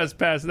my press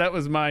pass. That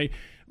was my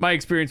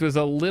experience. Was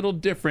a little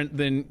different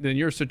than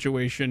your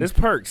situation. There's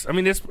perks.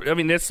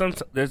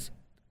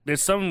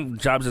 There's some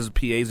jobs as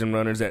PAs and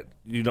runners that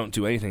you don't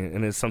do anything,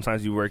 and then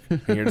sometimes you work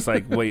and you're just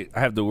like, wait, I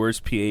have the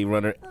worst PA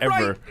runner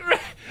ever. Right.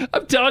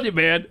 I'm telling you,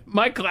 man,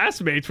 my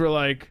classmates were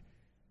like,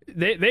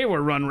 they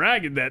were run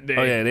ragged that day.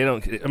 Oh yeah, they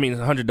don't.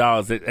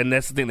 $100, and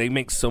that's the thing. They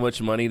make so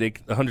much money.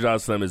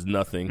 $100 to them is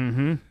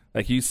nothing.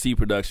 Like, you see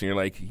production, you're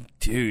like,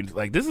 dude,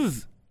 like, this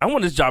is I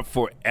want this job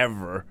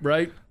forever.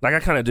 Right. Like I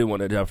kind of do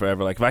want that job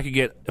forever. Like if I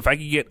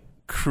could get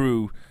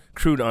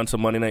crewed onto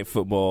Monday Night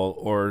Football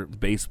or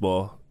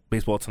baseball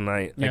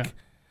tonight. Yeah. Like,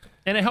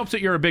 and it helps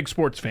that you're a big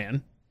sports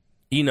fan.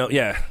 You know,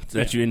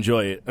 that you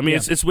enjoy it. I mean,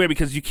 it's weird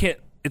because you can't.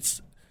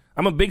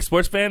 I'm a big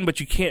sports fan, but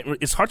you can't.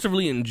 It's hard to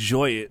really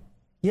enjoy it.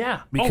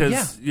 Yeah.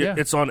 Because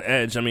it's on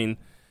edge. I mean,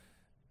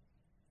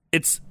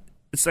 it's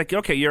like,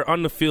 okay, you're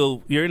on the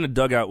field, you're in the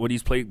dugout where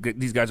these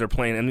guys are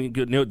playing,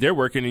 and they're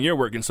working and you're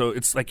working. So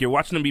it's like you're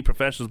watching them be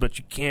professionals, but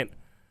you can't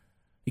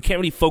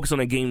really focus on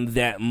a game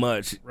that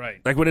much.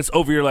 Right. Like when it's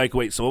over, you're like,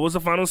 wait, so what was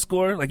the final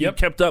score? Like you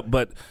kept up,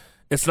 but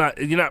it's not.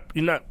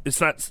 It's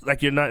not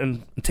like you're not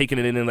taking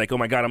it in and like, oh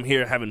my god, I'm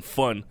here having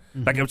fun.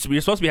 Mm-hmm. Like you're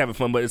supposed to be having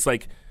fun, but it's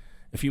like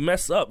if you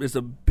mess up, there's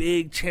a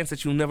big chance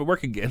that you'll never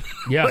work again.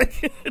 Yeah.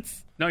 Like,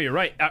 no, you're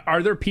right.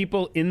 Are there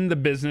people in the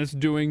business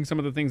doing some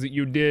of the things that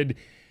you did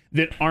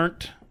that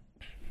aren't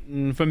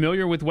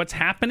familiar with what's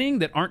happening,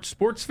 that aren't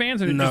sports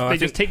fans, and they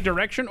just take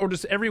direction, or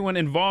does everyone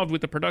involved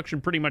with the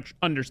production pretty much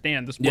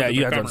understand the sport?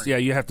 You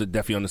have to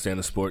definitely understand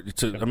the sport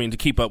to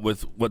keep up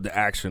with what the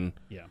action.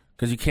 Yeah,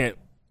 because you can't,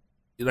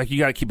 like, you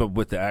got to keep up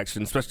with the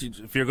action, especially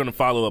if you're going to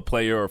follow a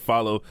player or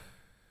follow.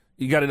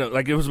 You got to know.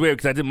 Like, it was weird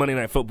because I did Monday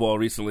Night Football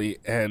recently,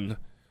 and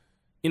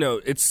you know,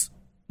 it's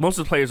most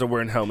of the players are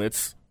wearing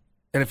helmets,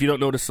 and if you don't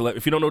know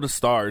the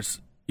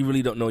stars, you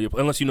really don't know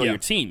unless you know your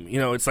team. You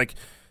know, it's like.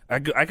 I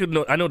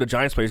know the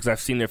Giants players because I've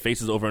seen their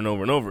faces over and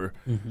over and over.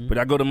 Mm-hmm. But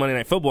I go to Monday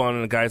Night Football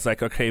and the guy's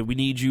like, okay, we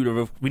need you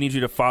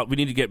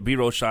to get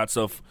B-roll shots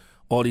of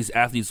all these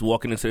athletes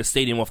walking into the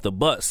stadium off the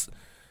bus.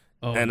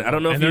 Oh, and I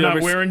don't know if they're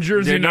not wearing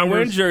jerseys. They're not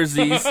wearing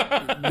jerseys.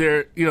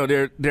 they're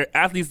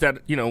athletes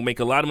that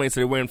make a lot of money, so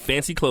they're wearing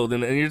fancy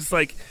clothing, and you're just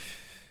like,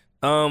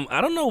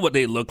 I don't know what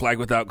they look like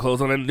without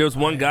clothes on. And there's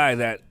one guy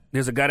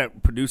There's a guy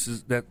that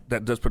produces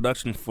that does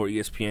production for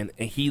ESPN,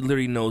 and he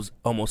literally knows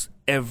almost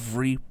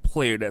every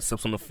player that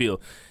steps on the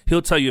field.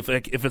 He'll tell you if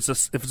it's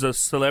a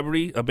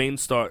celebrity, a main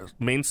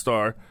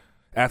star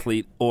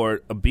athlete,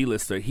 or a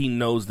B-lister. He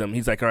knows them.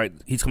 He's like, all right,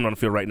 he's coming on the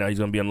field right now. He's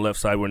going to be on the left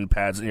side wearing the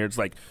pads, and you're just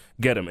like,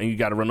 get him, and you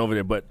got to run over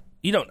there. But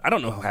I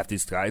don't know who half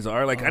these guys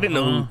are. Like I didn't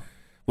know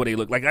what they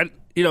look like. Alvin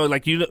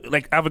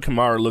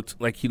Kamara looks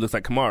like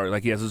Kamara.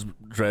 Like he has his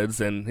dreads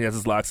and he has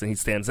his locks and he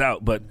stands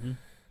out, but. Mm-hmm.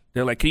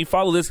 They're like, can you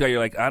follow this guy?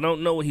 You're like, I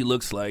don't know what he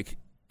looks like.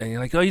 And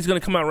you're like, oh, he's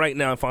going to come out right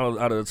now and follow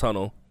out of the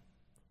tunnel.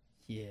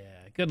 Yeah,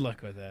 good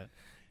luck with that.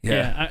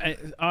 Yeah.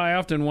 I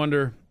often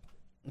wonder,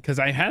 because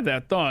I had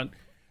that thought,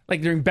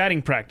 like during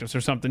batting practice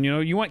or something,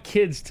 you want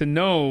kids to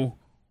know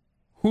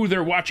who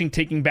they're watching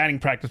taking batting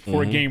practice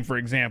before a game, for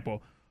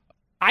example.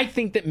 I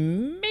think that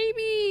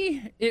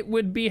maybe it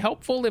would be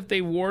helpful if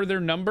they wore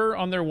their number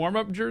on their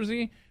warm-up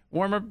jersey.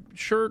 Warm-up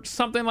shirt,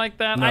 something like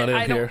that. No,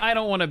 I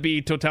don't want to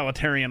be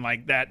totalitarian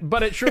like that,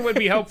 but it sure would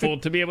be helpful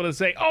to be able to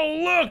say,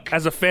 "Oh, look!"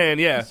 As a fan,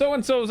 yeah.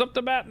 So-and-so's up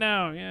to bat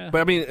now, yeah.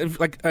 But I mean,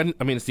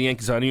 it's the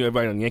Yankees. So I knew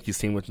everybody on the Yankees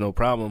team with no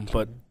problem.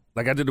 But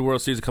like, I did the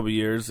World Series a couple of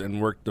years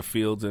and worked the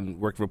fields and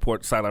worked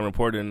sideline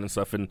reporting and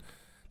stuff. And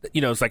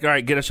it's like, all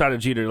right, get a shot at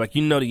Jeter. Like,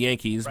 the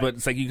Yankees, right. But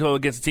it's like you go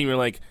against a team. You're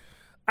like,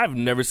 I've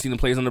never seen them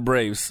play on the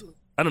Braves.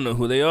 I don't know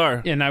who they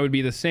are. And I would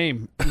be the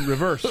same,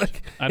 reversed.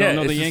 I don't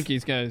know the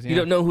Yankees guys. Yeah. You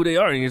don't know who they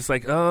are, and you're just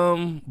like,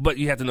 but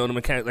you have to know the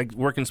mechanics. Like,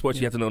 working sports,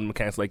 you have to know the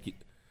mechanics. Like,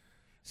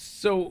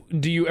 so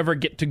do you ever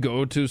get to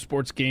go to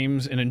sports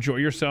games and enjoy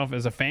yourself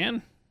as a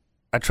fan?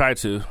 I try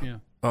to.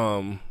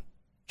 Yeah.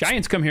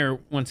 Giants come here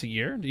once a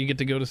year. Do you get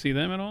to go to see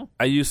them at all?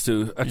 I used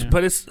to,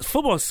 but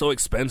football is so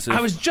expensive.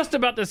 I was just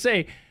about to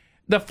say,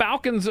 the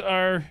Falcons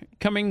are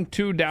coming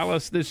to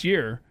Dallas this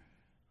year.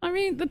 I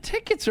mean, the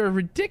tickets are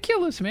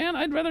ridiculous, man.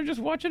 I'd rather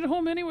just watch it at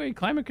home anyway.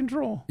 Climate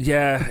control.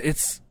 Yeah,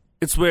 it's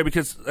weird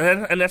because,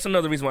 and that's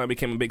another reason why I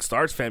became a big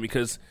Stars fan,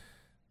 because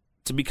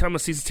to become a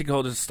season ticket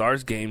holder to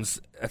Stars games,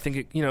 I think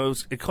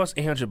it cost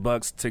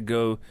 $800 to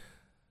go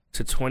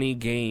to 20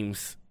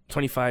 games,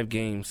 25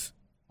 games.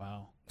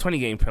 Wow. 20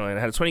 game plan. I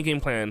had a 20 game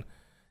plan.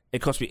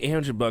 It cost me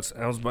 $800,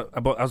 and I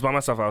was by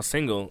myself. I was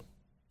single,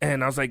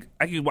 and I was like,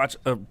 I could watch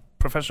a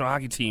professional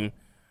hockey team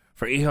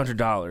for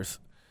 $800.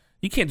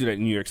 You can't do that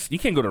in New York. You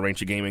can't go to a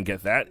Ranger game and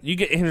get that. You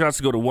get $800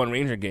 to go to one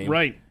Ranger game.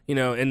 Right.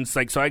 And it's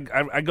like, so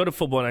I go to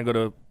football and I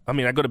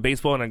go to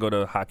baseball and I go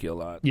to hockey a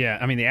lot. Yeah,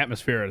 I mean, the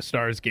atmosphere at a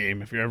Stars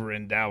game, if you're ever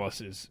in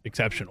Dallas, is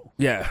exceptional.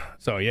 Yeah.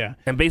 So, yeah.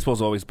 And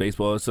baseball's always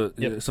baseball. It's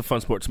a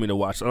fun sport to me to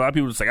watch. A lot of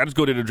people just like, I just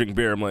go there to drink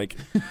beer. I'm like,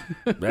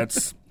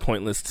 that's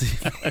pointless.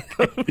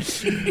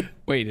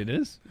 Wait, it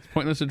is? It's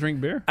pointless to drink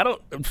beer? I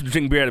don't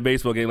drink beer at a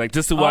baseball game, like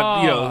just to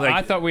watch.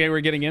 I thought we were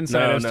getting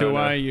insight as to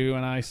why you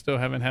and I still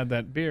haven't had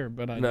that beer,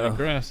 but I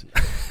digress.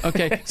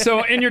 Okay,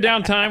 so in your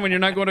downtime, when you're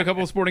not going to a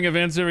couple of sporting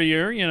events every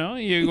year, you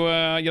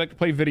like to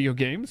play video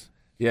games.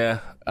 Yeah.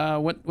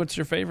 What's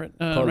your favorite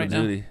Call right of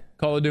Duty. now?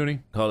 Call of Duty.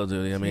 Call of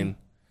Duty. I mean,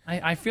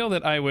 I feel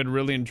that I would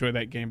really enjoy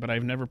that game, but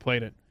I've never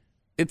played it.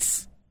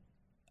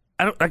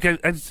 I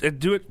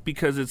do it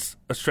because it's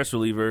a stress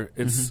reliever.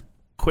 It's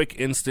quick,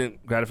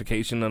 instant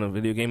gratification on a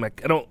video game.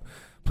 Like, I don't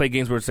play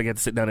games where it's like I have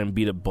to sit down and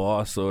beat a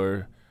boss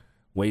or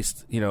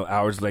waste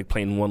hours like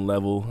playing one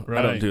level. Right.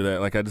 I don't do that.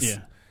 Like, I just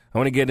I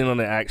want to get in on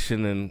the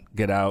action and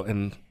get out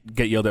and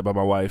get yelled at by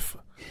my wife.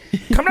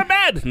 Come to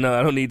bed! No,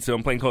 I don't need to.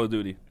 I'm playing Call of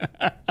Duty.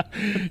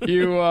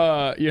 You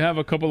have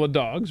a couple of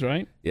dogs,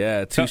 right?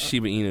 Yeah, 2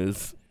 Shiba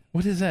Inus.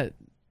 What is that?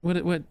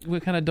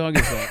 What kind of dog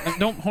is that?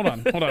 Don't hold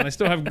on. I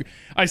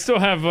still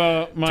have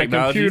my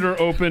Technology?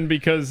 computer open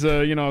because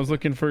I was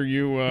looking for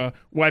you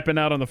wiping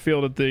out on the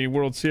field at the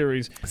World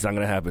Series. It's not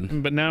gonna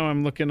happen. But now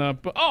I'm looking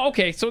up. Oh,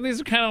 okay. So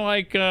these are kind of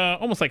like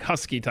almost like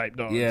husky type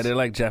dogs. Yeah, they're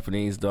like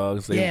Japanese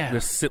dogs.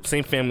 They're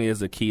same family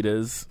as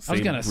Akitas. I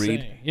was gonna breed.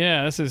 say,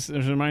 yeah. This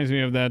reminds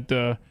me of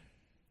that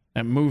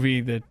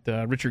movie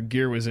that Richard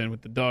Gere was in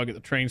with the dog at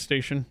the train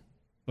station.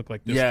 Look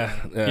like this. Yeah,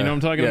 You know what I'm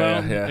talking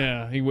about?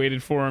 Yeah. He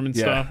waited for him and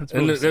Yeah, stuff. It's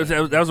and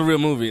really that was a real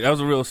movie. That was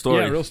a real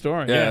story. Yeah, real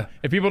story. Yeah.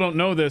 If people don't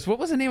know this, what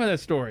was the name of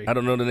that story? I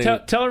don't know the name.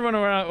 Tell everyone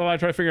while I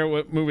try to figure out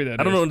what movie that is.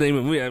 I don't know the name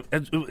of the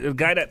movie. A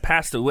guy that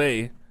passed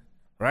away,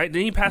 right?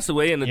 Didn't he pass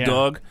away? And the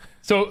dog.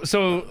 So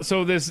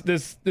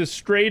this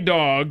stray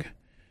dog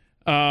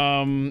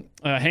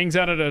hangs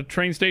out at a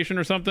train station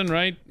or something,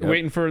 right? Yep.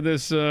 Waiting for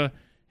this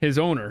his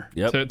owner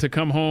to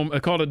come home.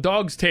 Called a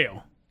dog's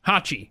tail.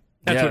 Hachi.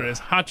 That's what it is.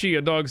 Hachi,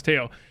 a dog's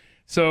tail.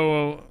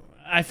 So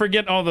I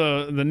forget all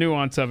the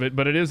nuance of it,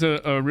 but it is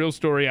a real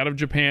story out of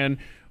Japan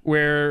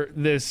where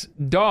this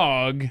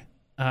dog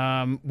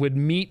would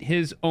meet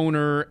his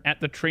owner at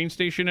the train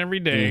station every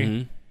day.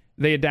 Mm-hmm.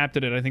 They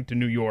adapted it, I think, to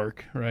New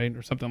York, right?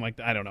 Or something like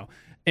that. I don't know.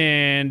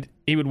 And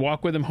he would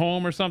walk with him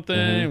home or something,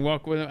 and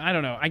walk with him. I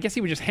don't know. I guess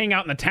he would just hang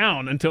out in the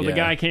town until the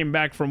guy came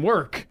back from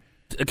work.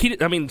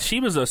 Akita, I mean,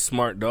 Shiba's are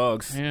smart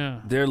dogs. Yeah.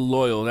 They're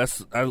loyal.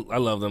 I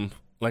love them.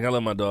 Like, I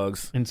love my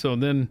dogs. And so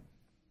then,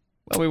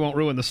 well, we won't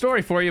ruin the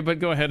story for you, but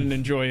go ahead and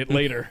enjoy it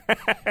later.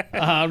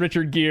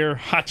 Richard Gere,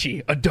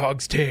 Hachi, a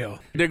dog's tail.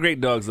 They're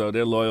great dogs, though.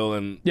 They're loyal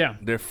and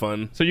they're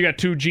fun. So you got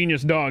 2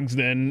 genius dogs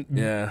then.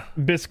 Yeah.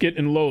 Biscuit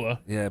and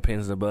Lola. Yeah,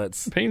 pains in the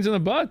butts. Pains in the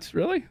butts,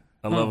 really?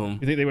 I love them.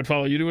 You think they would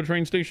follow you to a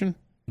train station?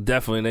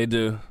 Definitely, they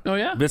do. Oh,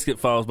 yeah? Biscuit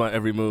follows my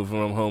every move when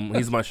I'm home.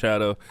 He's my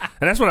shadow.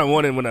 And that's what I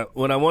wanted.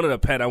 When I wanted a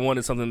pet, I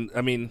wanted something,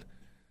 I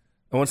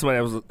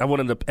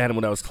wanted an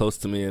animal that was close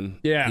to me, and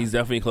he's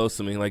definitely close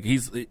to me. Like,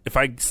 if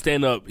I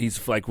stand up,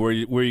 he's like, where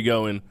you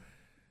going?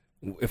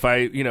 If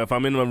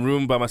I'm in a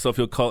room by myself,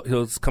 he'll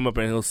come up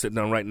and he'll sit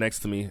down right next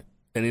to me,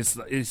 and he's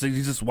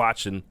just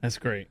watching. That's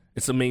great.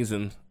 It's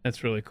amazing.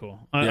 That's really cool.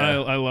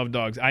 I love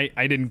dogs. I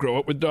didn't grow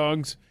up with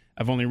dogs.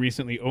 I've only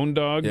recently owned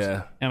dogs,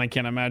 and I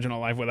can't imagine a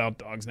life without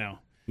dogs now.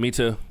 Me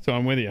too. So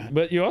I'm with you.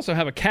 But you also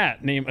have a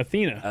cat named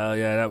Athena. Oh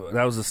yeah,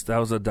 that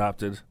was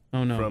adopted.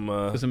 Oh no, from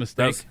it was a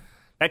mistake.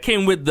 That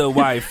came with the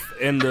wife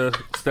and the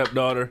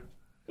stepdaughter.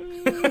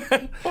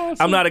 Awesome.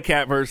 I'm not a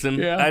cat person.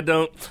 Yeah. I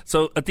don't.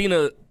 So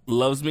Athena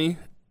loves me,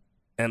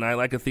 and I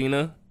like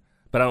Athena,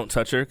 but I don't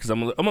touch her because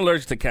I'm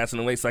allergic to cats in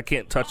a way, so I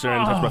can't touch her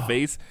and touch my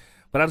face.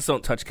 But I just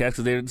don't touch cats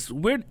because they're just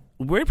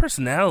weird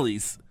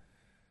personalities.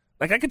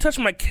 Like, I can touch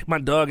my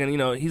dog,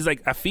 and he's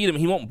like, I feed him,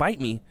 he won't bite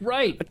me.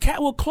 Right. A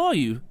cat will claw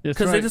you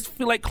because they just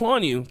feel like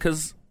clawing you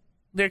because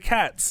they're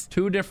cats.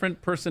 2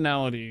 different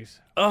personalities.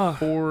 Oh, for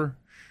sure.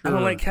 I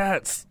don't like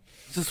cats.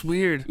 It's just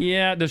weird.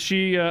 Yeah. Does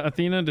she,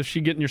 Athena? Does she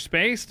get in your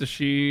space? Does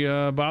she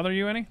bother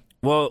you any?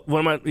 Well,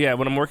 when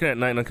I'm working at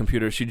night on a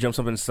computer, she jumps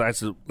up and decides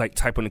to like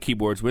type on the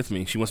keyboards with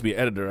me. She wants to be an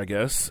editor, I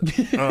guess.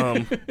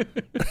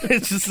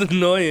 It's just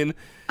annoying.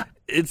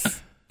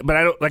 But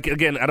I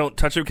don't I don't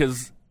touch her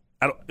because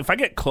if I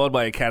get clawed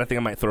by a cat, I think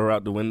I might throw her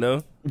out the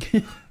window.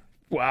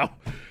 Wow.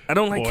 I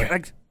don't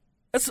like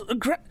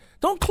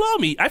don't claw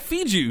me. I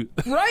feed you.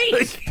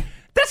 Right.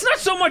 That's not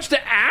so much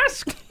to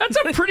ask. That's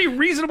a pretty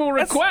reasonable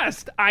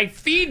request. I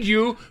feed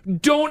you.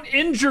 Don't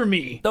injure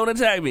me. Don't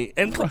attack me.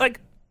 And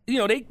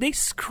they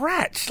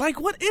scratch. Like,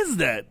 what is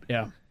that?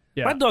 Yeah.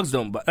 My dogs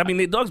don't bite. I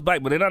mean, dogs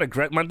bite, but they're not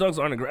aggressive. My dogs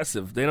aren't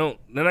aggressive. They're not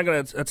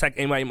going to attack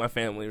anybody in my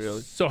family,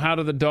 really. So how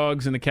do the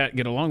dogs and the cat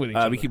get along with each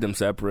other? We keep them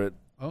separate.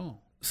 Oh.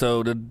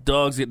 So the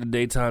dogs get the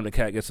daytime, the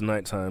cat gets the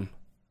nighttime.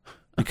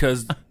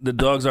 Because the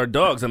dogs are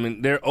dogs. I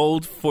mean, they're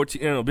old,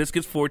 14.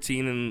 Biscuit's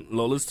 14 and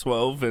Lola's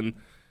 12, and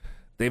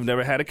they've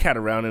never had a cat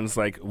around. And it's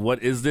like,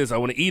 what is this? I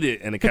want to eat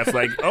it. And the cat's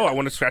like, oh, I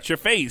want to scratch your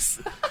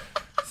face.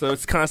 So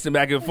it's constant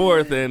back and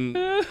forth, and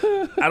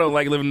I don't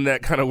like living in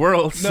that kind of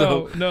world.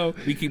 No.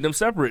 We keep them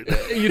separate.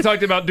 You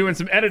talked about doing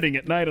some editing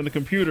at night on the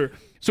computer.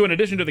 So in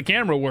addition to the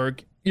camera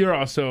work, you're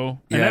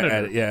also an editor.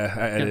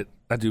 I edit.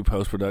 I do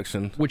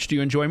post-production. Which do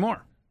you enjoy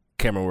more?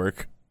 Camera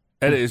work.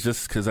 Edit is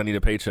just because I need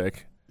a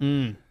paycheck.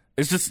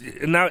 It's just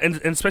now, and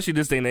especially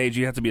this day and age,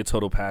 you have to be a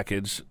total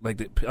package.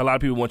 Like, a lot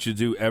of people want you to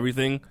do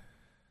everything,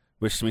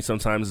 which to me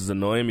sometimes is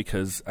annoying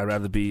because I'd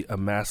rather be a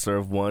master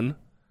of one.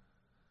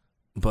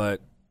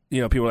 But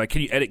people are like,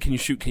 can you edit? Can you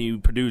shoot? Can you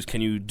produce?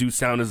 Can you do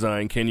sound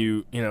design? Can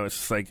you? It's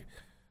just like,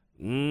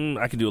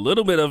 I can do a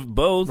little bit of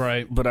both,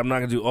 right? But I'm not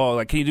gonna do all.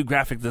 Like, can you do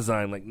graphic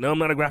design? Like, no, I'm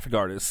not a graphic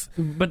artist.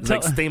 But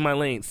stay in my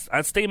lane.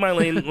 I stay in my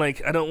lane.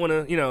 Like, I don't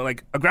want to.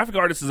 Like, a graphic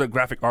artist is a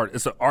graphic art.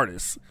 It's an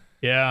artist.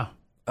 Yeah.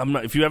 I'm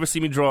not. If you ever see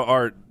me draw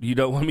art, you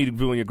don't want me to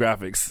doing your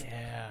graphics.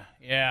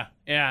 Yeah.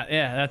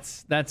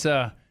 That's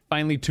a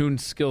finely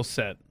tuned skill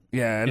set.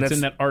 Yeah, and it's that's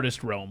in that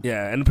artist realm.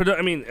 yeah, and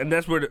and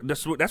that's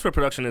where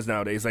production is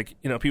nowadays. Like,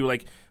 people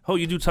like, oh,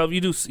 you do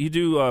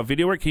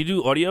video work, can you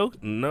do audio?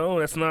 No,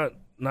 that's not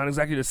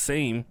exactly the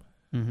same.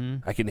 Mm-hmm.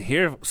 I can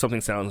hear if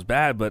something sounds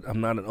bad, but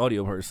I'm not an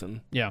audio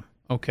person. Yeah.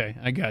 Okay,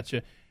 I got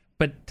you.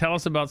 But tell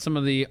us about some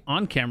of the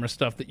on-camera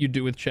stuff that you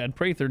do with Chad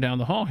Prather down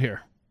the hall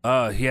here.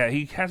 Yeah,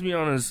 he has me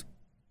on as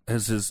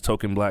his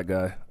token black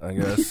guy, I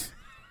guess.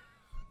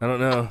 I don't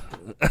know.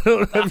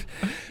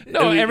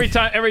 No, every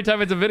time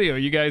it's a video,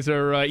 you guys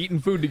are eating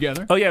food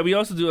together. Oh yeah, we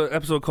also do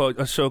a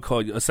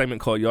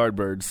segment called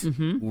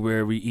Yardbirds,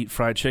 where we eat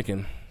fried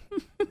chicken.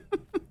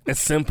 It's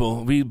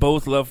simple. We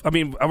both love. I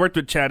mean, I worked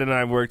with Chad, and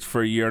I worked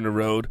for a year on the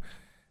road,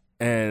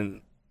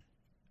 and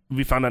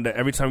we found out that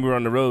every time we were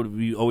on the road,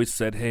 we always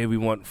said, "Hey, we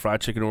want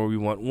fried chicken or we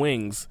want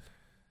wings."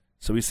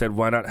 So we said,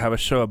 "Why not have a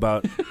show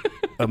about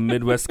a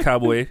Midwest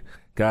cowboy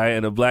guy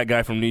and a black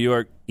guy from New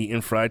York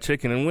eating fried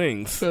chicken and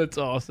wings?" That's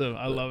awesome.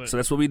 I love it. So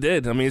that's what we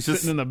did. I mean, it's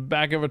just sitting in the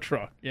back of a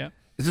truck. Yeah,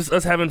 it's just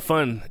us having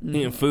fun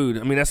eating food.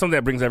 I mean, that's something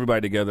that brings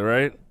everybody together,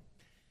 right?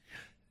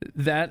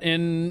 That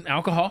and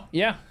alcohol.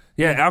 Yeah.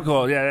 Yeah,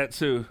 alcohol. Yeah, that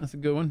too. That's a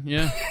good one.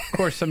 Yeah. Of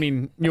course, I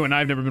mean, you and I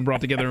have never been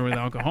brought together with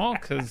alcohol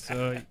because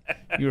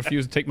you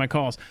refuse to take my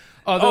calls.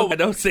 Although,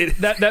 don't say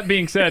that. That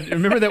being said,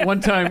 remember that one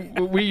time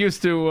we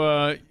used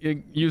to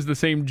use the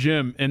same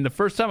gym, and the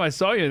first time I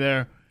saw you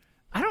there,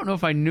 I don't know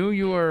if I knew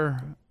you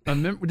were a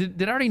member.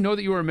 Did I already know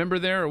that you were a member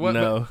there or what?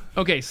 No.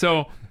 Okay,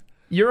 so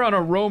you're on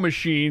a row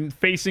machine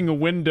facing a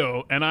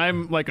window, and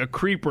I'm like a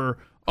creeper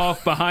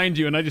off behind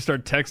you, and I just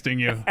start texting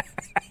you.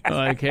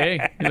 Like,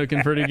 hey, you're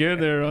looking pretty good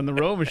there on the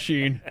row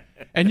machine.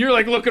 And you're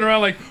like looking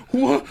around like,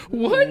 what?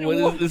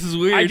 This is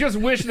weird. I just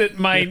wish that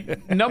my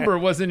number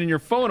wasn't in your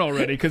phone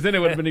already, because then it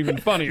would have been even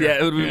funnier. Yeah,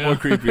 it would have been more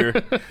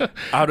creepier.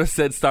 I would have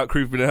said stop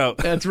creeping out.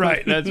 That's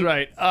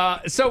right.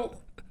 So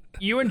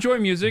you enjoy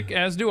music,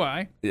 as do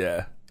I.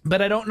 Yeah.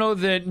 But I don't know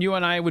that you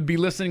and I would be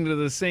listening to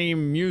the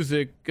same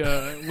music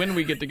when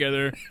we get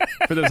together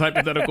for this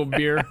hypothetical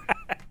beer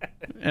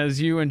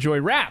as you enjoy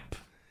rap,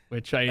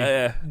 which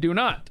I do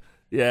not.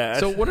 Yeah.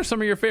 So what are some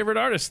of your favorite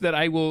artists that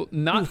I will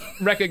not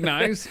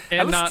recognize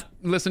and not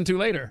listen to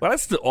later? Well, I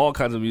listen to all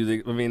kinds of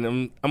music. I mean,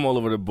 I'm all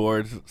over the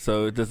board,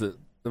 so it doesn't.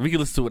 We can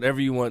listen to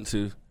whatever you want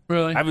to.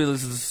 Really? I've been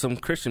listening to some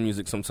Christian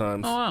music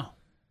sometimes. Oh, wow.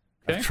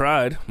 Okay. I've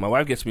tried. My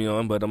wife gets me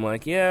on, but I'm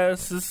like, yeah,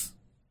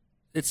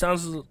 it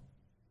sounds.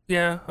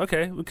 Yeah,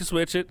 okay, we can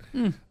switch it.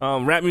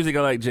 Rap music,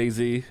 I like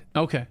Jay-Z.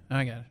 Okay,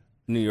 I got it.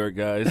 New York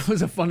guys. That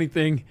was a funny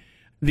thing.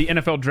 The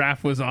NFL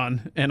draft was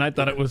on, and I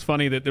thought it was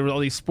funny that there were all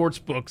these sports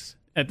books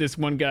at this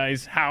one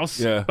guy's house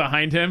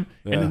behind him,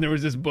 and then there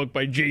was this book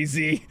by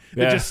Jay-Z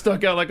that just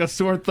stuck out like a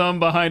sore thumb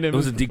behind him.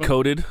 Was it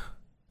Decoded?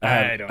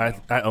 I don't know.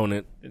 I own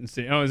it. Didn't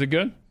see. Oh, is it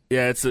good?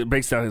 Yeah, it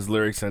breaks down his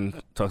lyrics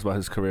and talks about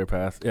his career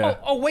path. Yeah.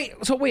 Oh wait.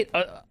 So wait,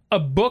 a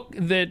book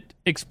that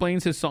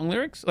explains his song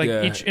lyrics, like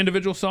each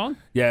individual song?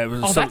 Yeah.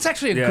 That's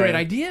actually a great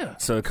idea.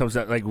 So it comes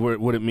out like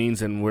what it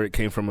means and where it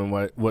came from and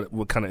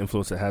what kind of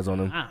influence it has on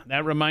him.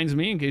 That reminds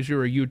me, in case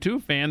you're a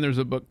U2 fan, there's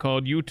a book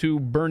called U2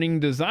 Burning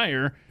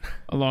Desire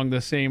along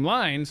the same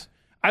lines.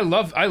 I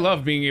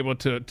love being able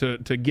to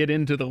get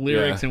into the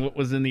lyrics and what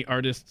was in the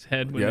artist's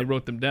head when they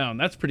wrote them down.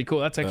 That's pretty cool.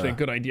 That's actually a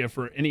good idea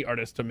for any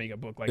artist to make a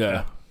book like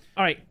that.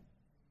 All right.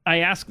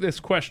 I ask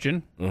this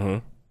question,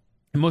 and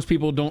most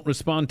people don't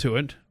respond to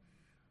it,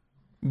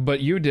 but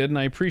you did, and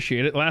I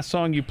appreciate it. Last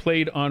song you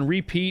played on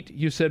repeat,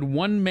 you said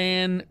One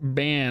Man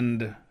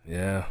Band.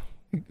 Yeah.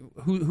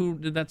 Who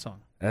did that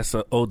song? That's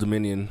Old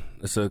Dominion.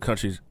 It's a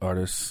country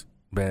artist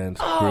band.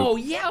 Oh,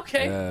 group. yeah,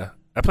 okay. Yeah.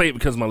 I play it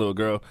because of my little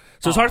girl.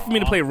 So it's hard for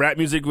me to play rap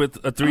music with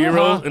a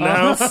 3-year-old in the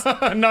house.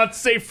 Not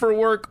safe for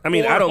work. I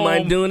mean, I don't home.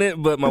 mind doing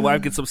it, but my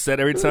wife gets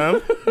upset every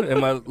time. And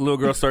my little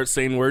girl starts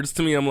saying words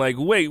to me. I'm like,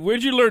 wait,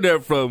 where'd you learn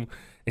that from?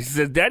 And she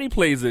says, Daddy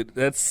plays it.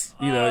 That's,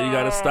 you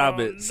got to stop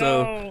it. No.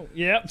 So,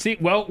 yeah. See,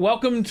 well,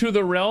 welcome to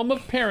the realm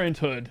of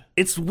parenthood.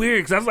 It's weird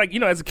because I was like,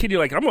 as a kid, you're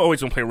like, I'm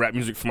always going to play rap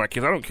music for my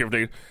kids. I don't care if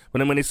they, but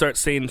then when they start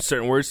saying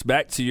certain words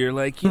back to you, you're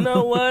like, you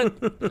know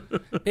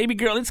what? Baby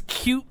girl, it's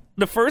cute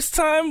the first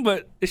time,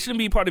 but it shouldn't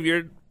be part of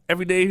your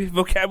everyday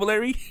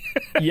vocabulary.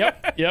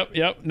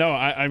 Yep. No,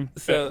 I'm.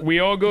 We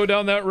all go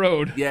down that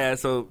road. Yeah.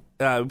 So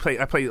I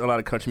play a lot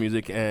of country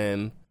music,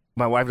 and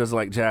my wife doesn't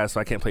like jazz, so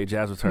I can't play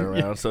jazz with her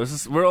around. So it's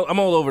just I'm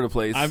all over the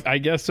place. I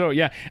guess so.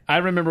 Yeah. I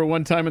remember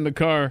one time in the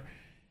car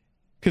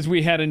because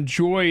we had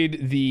enjoyed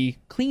the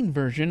clean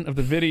version of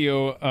the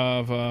video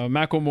of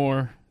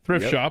Macklemore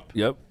Thrift Shop.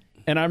 Yep.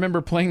 And I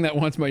remember playing that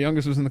once. My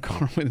youngest was in the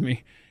car with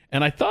me.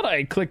 And I thought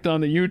I clicked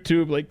on the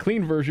YouTube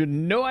clean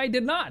version. No, I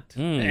did not.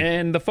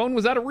 And the phone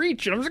was out of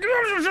reach. And I was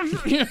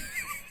like,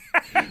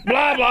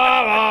 blah,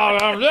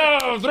 blah,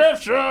 blah,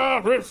 thrift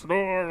shop, thrift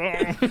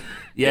store.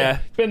 Yeah.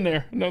 Been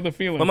there. Know the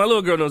feeling. But my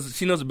little girl knows.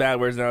 She knows the bad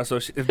words now. So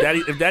if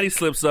daddy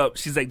slips up,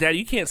 she's like, "Daddy,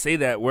 you can't say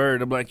that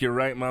word." I'm like, "You're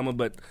right, Mama,"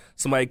 but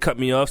somebody cut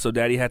me off, so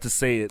Daddy had to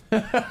say it.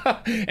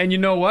 And you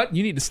know what?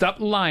 You need to stop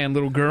lying,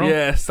 little girl.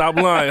 Yeah, stop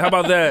lying. How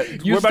about that?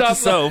 What about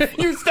yourself?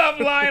 You stop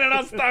lying, and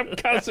I'll stop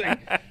cussing.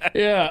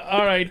 Yeah.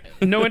 All right.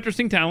 No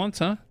interesting talents,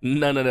 huh?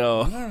 None at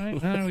all. All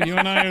right. Well, you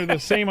and I are the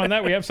same on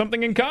that. We have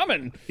something in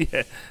common.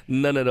 Yeah,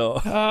 none at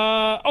all.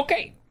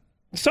 Okay.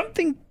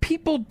 Something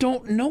people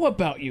don't know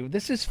about you.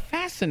 This is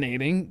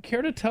fascinating.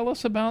 Care to tell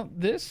us about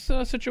this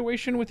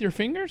situation with your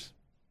fingers?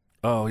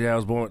 Oh, yeah, I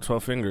was born with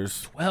 12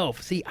 fingers.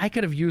 12. See, I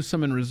could have used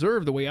some in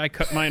reserve the way I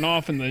cut mine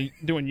off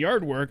doing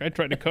yard work. I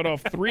tried to cut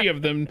off 3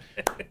 of them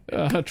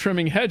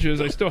trimming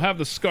hedges. I still have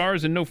the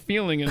scars and no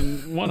feeling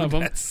in one of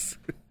them.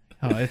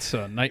 Oh, it's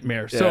a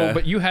nightmare. Yeah. So,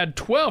 but you had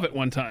 12 at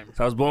one time.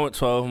 So I was born with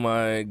 12.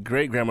 My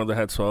great-grandmother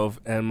had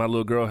 12, and my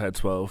little girl had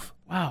 12.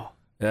 Wow.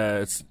 Yeah,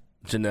 it's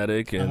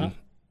genetic, and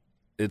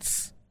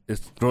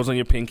it grows on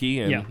your pinky,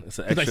 and it's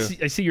an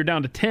extra. I see you're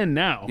down to 10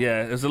 now. Yeah,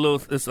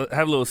 I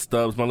have little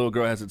stubs. My little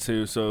girl has it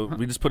too. So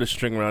we just put a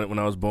string around it when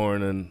I was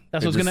born, and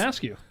that's what I was going to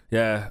ask you.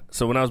 Yeah,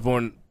 so when I was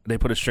born, they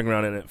put a string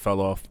around it, and it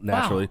fell off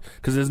naturally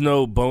because there's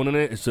no bone in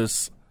it. It's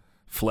just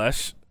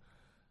flesh.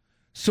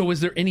 So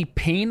is there any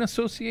pain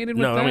associated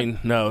with that? No, I mean,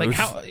 no. Like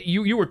how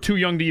you were too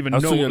young to even know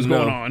what was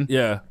going on.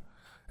 Yeah.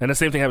 And the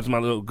same thing happened to my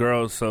little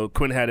girl. So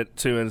Quinn had it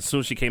too, and as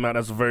soon as she came out,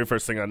 that's the very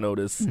first thing I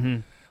noticed. Mm-hmm.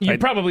 You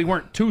probably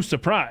weren't too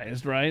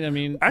surprised, right? I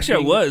mean,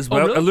 actually, I was,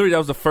 but really? I literally that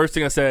was the first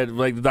thing I said.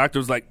 Like the doctor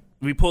was like,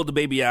 we pulled the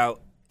baby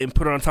out and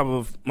put her on top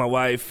of my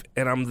wife,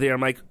 and I'm there.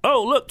 I'm like,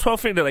 oh look,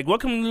 12 fingers. They're like,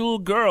 welcome to the little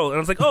girl, and I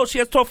was like, oh, she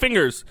has 12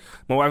 fingers.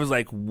 My wife was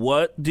like,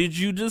 what did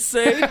you just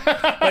say?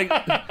 Like,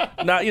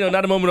 not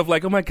a moment of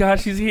like, oh my God,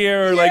 she's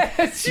here, or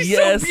like, she's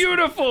so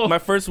beautiful. My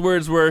first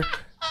words were,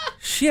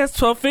 she has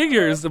 12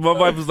 fingers. And my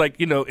wife was like,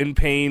 in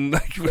pain,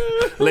 like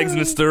legs in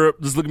the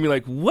stirrup, just looking at me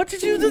like, what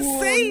did you just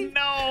say?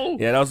 No.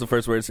 Yeah, that was the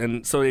first words.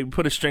 And so they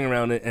put a string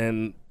around it,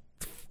 and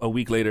a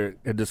week later,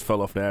 it just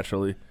fell off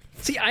naturally.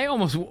 See,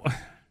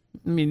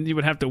 you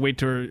would have to wait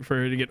for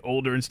her to get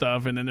older and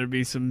stuff, and then there'd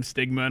be some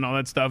stigma and all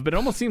that stuff. But it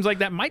almost seems like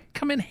that might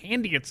come in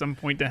handy at some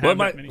point to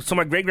have So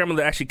my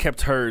great-grandmother actually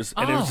kept hers,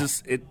 and it was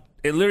just, it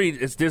literally,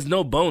 there's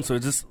no bone, so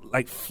it's just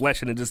like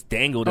flesh, and it just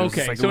dangled.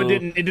 Okay, like so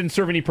it didn't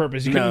serve any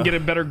purpose. You couldn't get a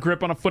better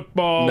grip on a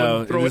football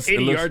and throw it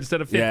 80 yards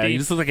instead of 50. Yeah, you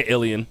just look like an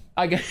alien.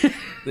 I get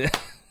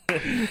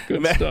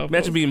Good stuff.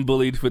 Imagine being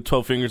bullied with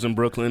 12 fingers in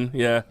Brooklyn.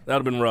 Yeah, that would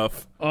have been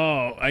rough.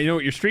 Oh, I know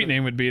what your street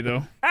name would be,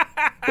 though.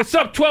 What's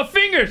up, 12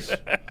 fingers?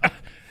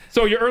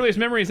 So your earliest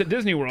memory is at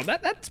Disney World.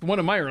 That's one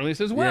of my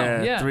earliest as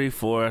well. Yeah, 3,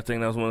 4. I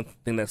think that was one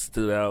thing that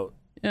stood out.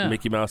 Yeah.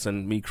 Mickey Mouse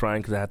and me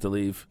crying because I had to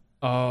leave.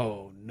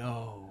 Oh,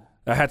 no.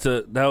 I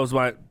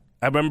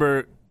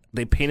remember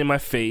they painted my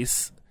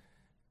face,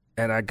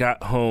 and I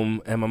got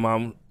home, and my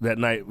mom, that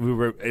night, we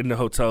were in the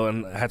hotel,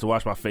 and I had to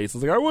wash my face. I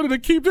was like, I wanted to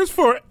keep this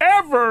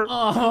forever.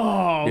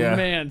 Oh,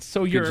 man.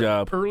 So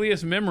your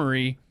earliest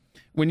memory,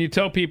 when you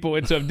tell people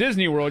it's of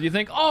Disney World, you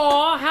think,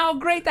 oh, how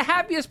great, the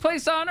happiest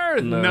place on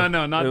earth. No,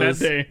 not that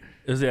day.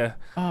 It was, yeah.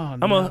 Oh,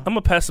 no. I'm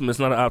a pessimist,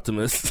 not an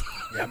optimist.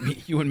 Yeah,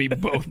 you and me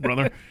both,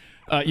 brother.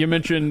 You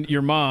mentioned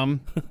your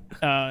mom,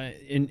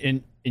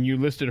 and you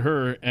listed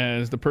her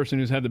as the person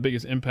who's had the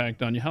biggest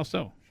impact on you. How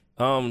so?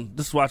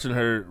 Just watching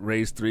her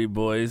raise 3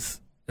 boys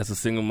as a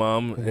single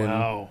mom in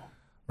a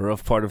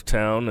rough part of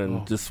town,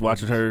 and just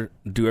watching her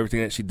do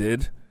everything that she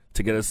did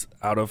to get us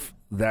out of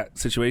that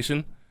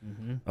situation.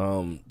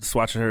 Mm-hmm. Just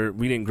watching her.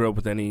 We didn't grow up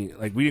we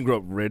didn't grow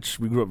up rich.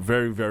 We grew up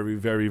very, very,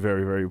 very,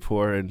 very, very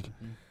poor, and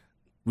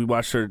we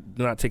watched her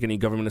not take any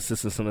government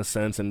assistance in a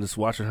sense, and just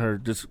watching her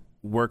just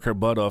work her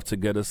butt off to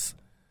get us.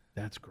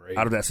 That's great.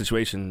 Out of that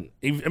situation.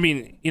 I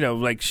mean,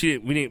 she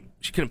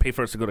couldn't pay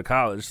for us to go to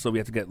college, so we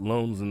had to get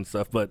loans and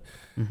stuff. But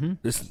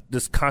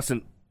this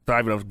constant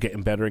thriving of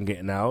getting better and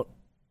getting out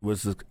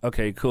was just,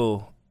 okay,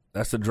 cool.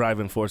 That's the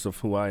driving force of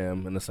who I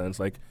am in a sense.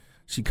 Like,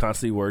 she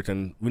constantly worked,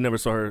 and we never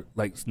saw her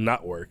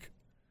not work.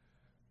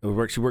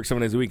 She worked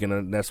 7 days a week,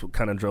 and that's what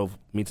kind of drove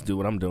me to do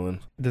what I'm doing.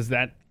 Does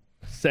that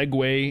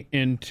segue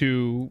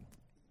into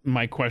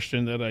my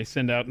question that I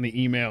send out in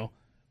the email?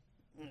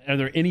 Are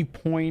there any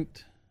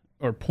points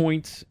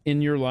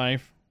in your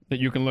life that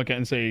you can look at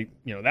and say,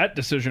 that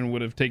decision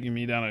would have taken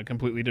me down a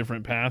completely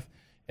different path?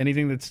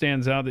 Anything that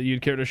stands out that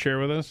you'd care to share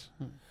with us?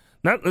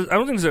 I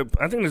don't think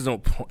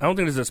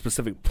there's a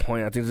specific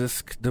point. I think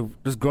just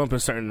growing up in a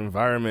certain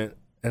environment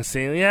and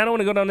saying, I don't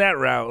want to go down that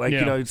route. Like,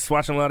 just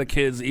watching a lot of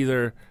kids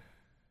either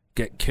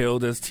get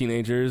killed as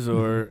teenagers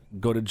or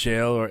go to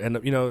jail or end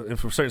up, in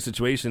for certain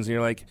situations, and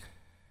you're like,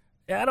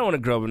 I don't want to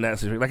grow up in that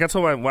situation. Like, I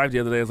told my wife the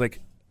other day, I was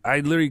like,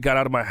 I literally got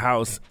out of my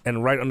house,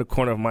 and right on the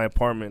corner of my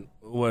apartment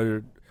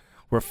were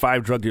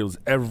 5 drug dealers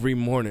every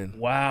morning.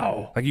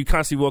 Wow. Like, you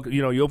constantly walk,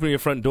 you open your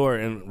front door,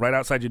 and right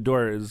outside your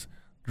door is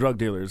drug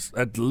dealers.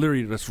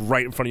 That's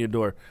right in front of your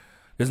door.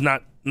 There's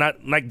not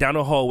like down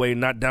the hallway,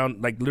 not down,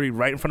 like literally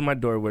right in front of my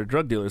door were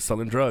drug dealers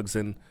selling drugs,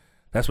 and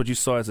that's what you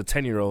saw as a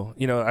 10-year-old.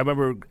 I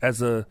remember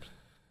as a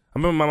I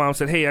remember my mom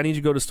said, "Hey, I need you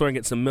to go to the store and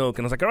get some milk."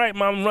 And I was like, "All right,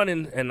 Mom, I'm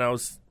running." And I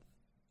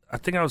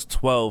think I was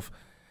 12.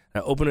 I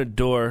opened a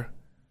door,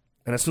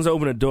 and as soon as I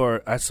opened the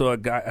door, I saw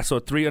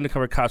 3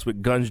 undercover cops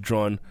with guns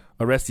drawn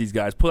arrest these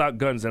guys, pull out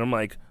guns, and I'm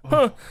like,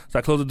 huh. So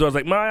I closed the door. I was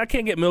like, "Ma, I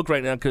can't get milk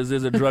right now because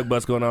there's a drug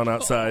bust going on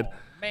outside." Oh,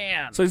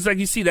 man. So it's like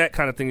you see that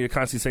kind of thing. You're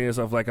constantly saying to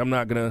yourself, like, I don't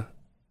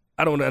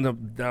want to end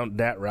up down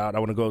that route. I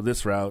want to go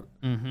this route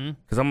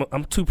because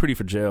I'm too pretty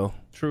for jail.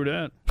 True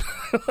that.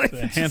 Like,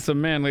 a handsome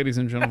man, ladies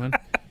and gentlemen.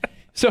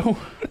 So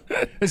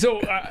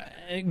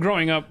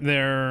growing up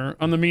there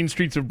on the mean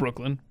streets of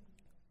Brooklyn,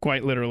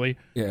 quite literally.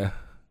 Yeah.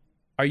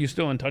 Are you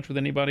still in touch with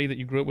anybody that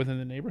you grew up with in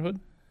the neighborhood?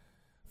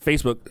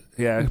 Facebook,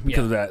 yeah,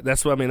 because of that.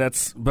 That's what I mean.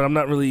 But I'm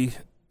not really.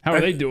 How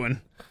are they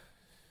doing?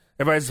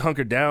 Everybody's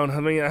hunkered down. I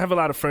mean, I have a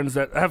lot of friends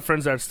that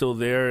are still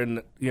there,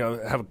 and I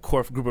have a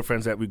core group of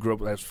friends that we grew up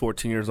with. I was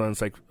 14 years old. It's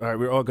like, all right,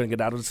 we're all going to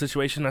get out of the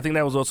situation. I think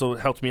that was also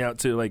helped me out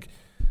too. Like,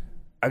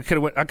 I could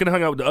have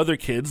hung out with the other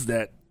kids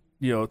that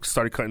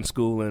started cutting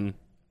school and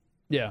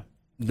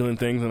doing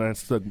things, and I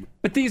stuck.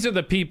 But these are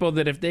the people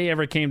that if they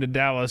ever came to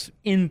Dallas,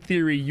 in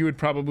theory, you would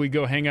probably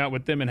go hang out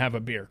with them and have a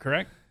beer,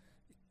 correct?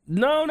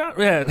 No, not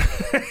yet.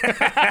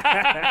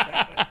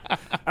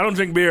 I don't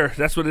drink beer.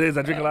 That's what it is.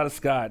 I drink a lot of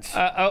scotch.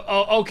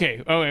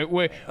 Okay.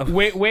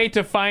 Way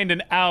to find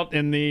an out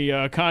in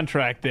the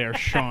contract there,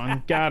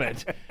 Sean. Got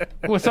it.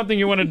 What's something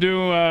you want to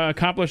do,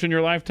 accomplish in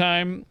your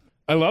lifetime?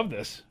 I love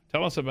this.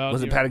 Tell us about.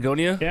 Was it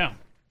Patagonia? Yeah.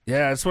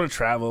 Yeah, I just want to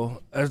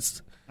travel. I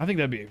think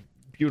that'd be a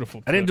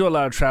beautiful trip. I didn't do a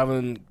lot of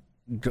traveling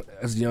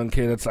as a young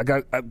kid.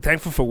 I'm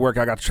thankful for work.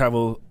 I got to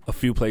travel a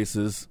few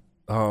places.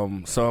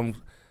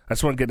 I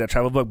just want to get that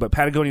travel bug, but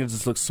Patagonia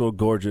just looks so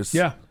gorgeous.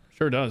 Yeah,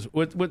 sure does.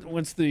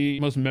 What's the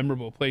most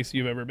memorable place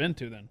you've ever been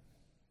to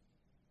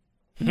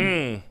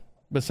then?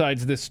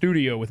 Besides this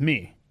studio with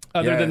me.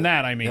 Other than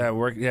that, I mean.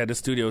 Yeah, this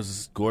studio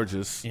is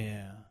gorgeous.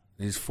 Yeah.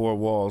 These 4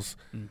 walls.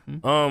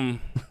 Wow,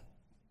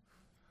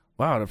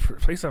 the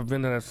place I've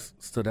been that has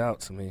stood out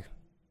to me.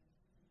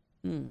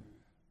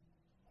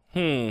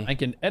 I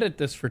can edit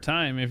this for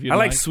time if you I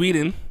like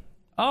Sweden.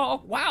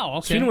 Oh, wow.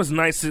 Okay. Sweden was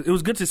nice. It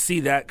was good to see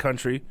that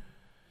country.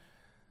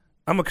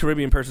 I'm a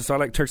Caribbean person, so I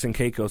like Turks and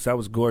Caicos. That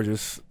was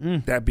gorgeous.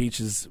 That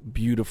beach is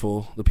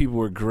beautiful. The people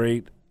were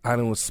great.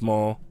 Island was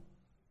small.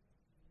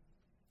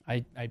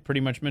 I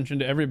pretty much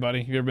mentioned to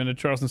everybody. You ever been to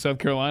Charleston, South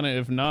Carolina?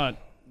 If not,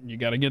 you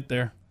got to get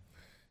there.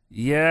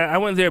 Yeah, I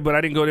went there, but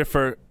I didn't go there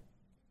for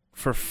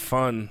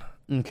fun.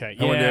 Okay,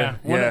 I went there.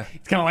 Yeah.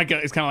 It's kind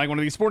of like one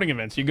of these sporting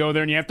events. You go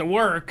there and you have to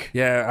work.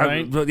 Yeah,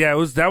 right? It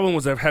was that one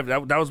was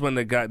that was when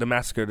the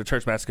massacre, the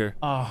church massacre.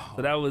 Oh,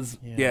 so that was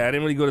I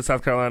didn't really go to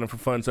South Carolina for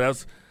fun. So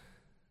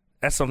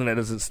that's something that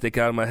doesn't stick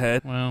out in my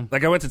head. Wow.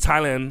 Like I went to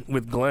Thailand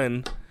with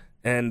Glenn,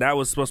 and that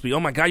was supposed to be, oh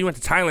my God, you went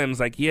to Thailand? I was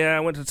like, yeah, I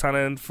went to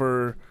Thailand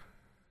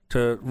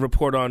to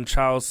report on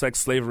child sex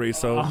slavery.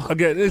 So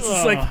again, it's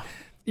just like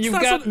you've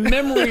got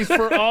memories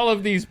for all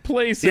of these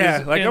places.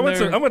 Yeah, like I went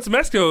to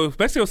Mexico.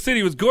 Mexico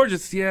City was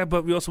gorgeous. Yeah,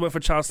 but we also went for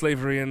child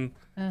slavery, and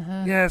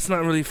yeah, it's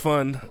not really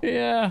fun.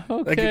 Yeah,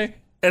 okay.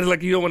 And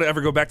like you don't want to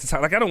ever go back to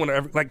Thailand. Like I don't want to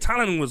ever. Like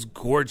Thailand was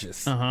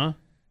gorgeous.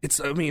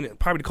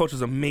 Poverty culture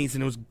is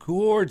amazing. It was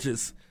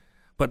gorgeous.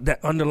 But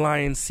that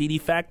underlying seedy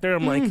factor,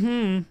 I'm like, I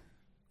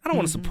don't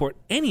want to support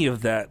any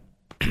of that.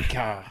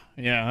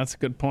 Yeah, that's a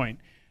good point.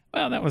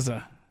 Well, that was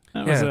a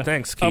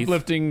thanks, Keith.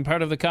 Uplifting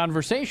part of the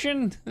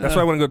conversation. That's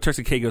why I want to go to Turks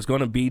and Caicos, go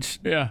on a beach,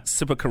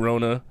 sip a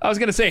Corona. I was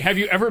going to say, have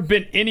you ever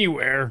been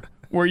anywhere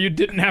where you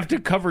didn't have to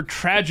cover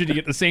tragedy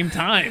at the same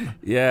time?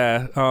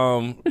 Yeah,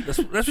 that's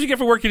what you get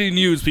for working in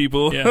news,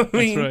 people. Yeah,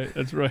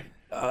 that's right.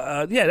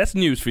 Yeah, that's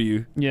news for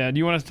you. Yeah, do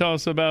you want to tell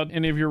us about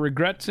any of your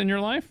regrets in your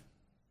life?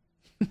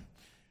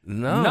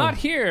 No. Not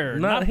here.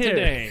 Not here.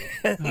 Today.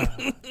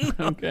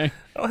 Okay.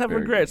 I don't have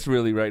regrets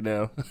really right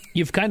now.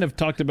 You've kind of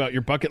talked about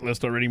your bucket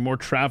list already, more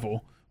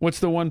travel. What's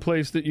the one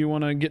place that you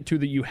want to get to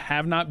that you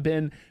have not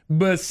been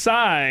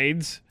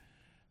besides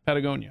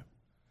Patagonia?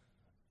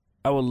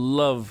 I would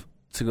love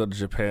to go to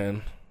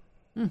Japan.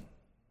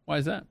 Why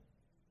is that?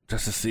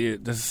 Just to see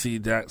it. Just to see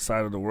that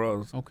side of the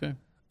world. Okay.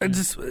 And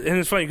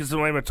it's funny because the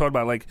way I talked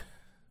about, like,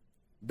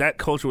 that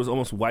culture was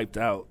almost wiped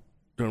out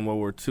during World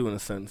War II in a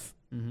sense.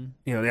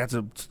 They had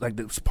to, like,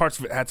 the parts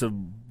of it had to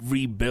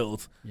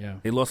rebuild. Yeah,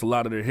 they lost a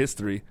lot of their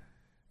history.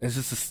 It's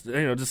just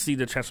just see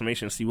the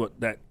transformation, see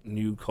what that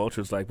new culture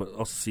is like, but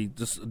also see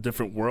just a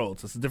different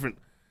world.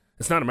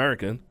 It's not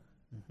American.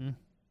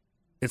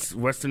 It's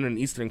Western and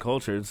Eastern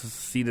culture. Just to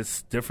see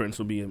this difference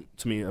would be,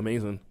 to me,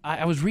 amazing.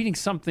 I was reading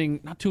something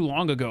not too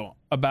long ago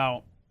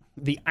about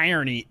the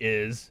irony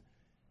is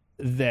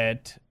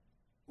that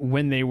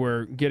when they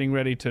were getting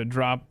ready to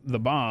drop the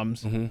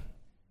bombs.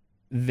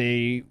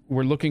 They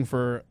were looking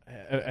for,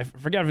 I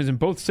forget if it was in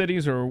both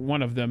cities or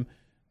one of them,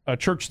 a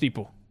church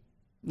steeple.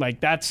 Like,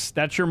 that's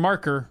your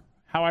marker.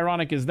 How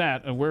ironic is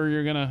that? Where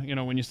you're going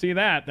to, when you see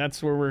that,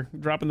 that's where we're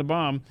dropping the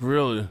bomb.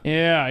 Really?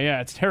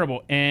 Yeah, it's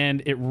terrible.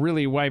 And it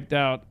really wiped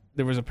out.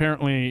 There was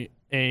apparently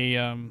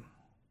a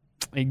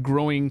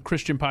growing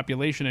Christian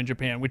population in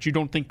Japan, which you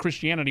don't think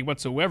Christianity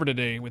whatsoever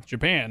today with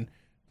Japan.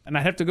 And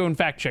I'd have to go and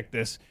fact check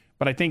this.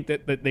 but I think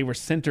that they were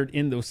centered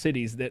in those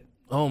cities that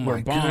Oh my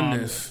were bombed.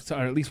 goodness. So,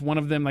 or at least one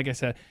of them, like I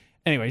said.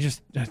 Anyway,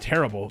 just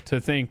terrible to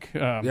think.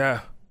 Yeah.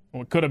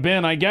 Well, it could have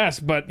been, I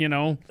guess, but I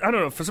don't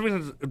know. For some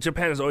reason,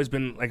 Japan has always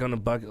been like on the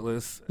bucket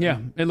list. yeah,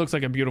 it looks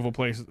like a beautiful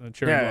place.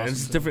 Cherry Yeah,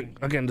 blossoms. it's different.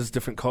 Again, there's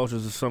different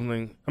cultures or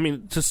something. I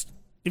mean, just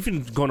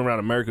even going around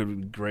America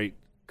would be great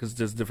because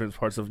there's different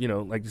parts of,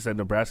 like you said,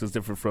 Nebraska is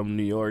different from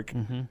New York.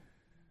 Mm-hmm.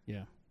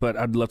 Yeah. But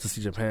I'd love to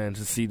see Japan,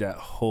 to see that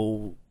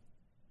whole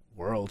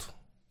world.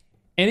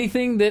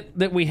 Anything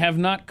that we have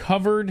not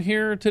covered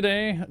here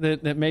today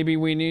that maybe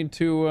we need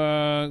to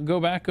go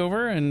back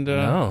over and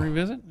No.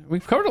 revisit?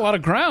 We've covered a lot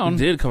of ground.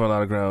 We did cover a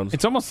lot of ground.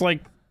 It's almost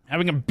like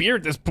having a beer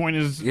at this point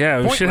is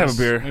Yeah, we should have a pointless.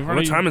 beer. We've What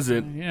already- time is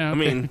it? Yeah, I okay.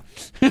 mean,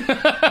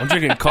 I'm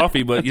drinking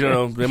coffee, but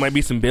there might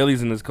be some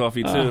Baileys in this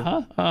coffee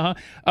too.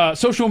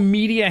 Social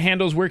media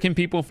handles, where can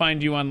people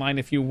find you online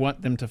if you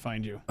want them to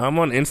find you? I'm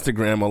on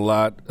Instagram a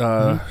lot.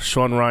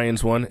 Sean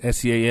Ryans 1,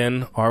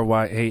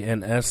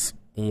 SeanRyans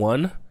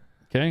 1.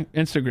 Okay,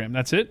 Instagram.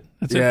 That's it?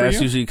 That's Yeah, it for that's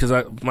you? usually because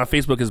my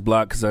Facebook is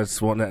blocked because I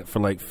just want that for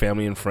like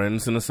family and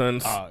friends in a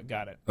sense.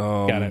 Got it.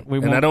 Got it.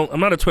 I'm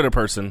not a Twitter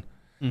person.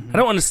 I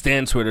don't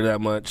understand Twitter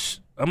that much.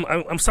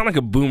 I'm sound like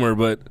a boomer,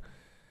 but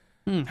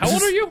How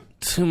old are you?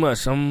 too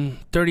much. I'm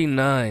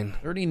 39.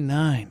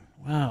 39.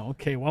 Wow.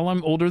 Okay. Well,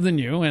 I'm older than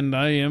you, and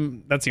I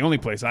am. That's the only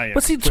place I am.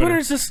 But see, Twitter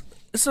is just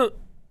it's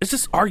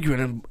just arguing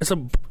and it's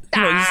a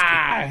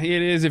it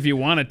is if you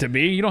want it to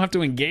be. You don't have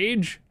to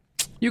engage.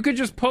 You could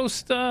just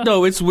post.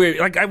 No, it's weird.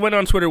 Like I went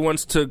on Twitter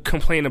once to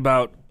complain to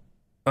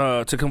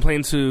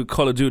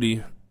Call of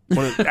Duty,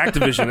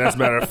 Activision, as a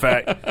matter of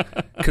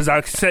fact, because I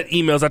sent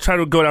emails. I tried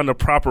to go down the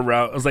proper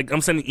route. I was like,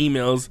 I'm sending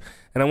emails,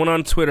 and I went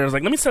on Twitter. I was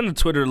like, let me send a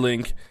Twitter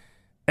link,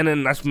 and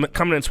then I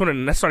commented on Twitter,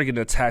 and I started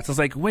getting attacked. I was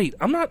like, wait,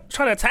 I'm not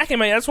trying to attack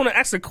anybody. I just want to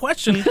ask a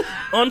question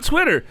on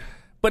Twitter.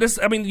 But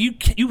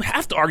you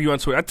have to argue on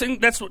Twitter. I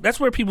think that's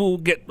where people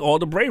get all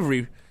the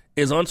bravery.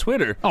 Is on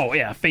Twitter. Oh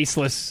yeah,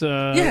 faceless.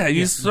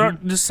 You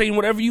start just saying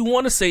whatever you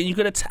want to say, and you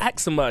could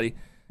attack somebody.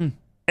 And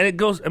it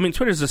goes. I mean,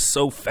 Twitter's just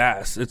so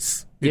fast.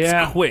 It's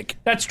quick.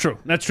 That's true.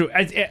 That's true.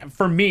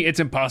 For me, it's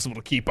impossible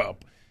to keep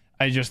up.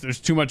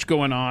 There's too much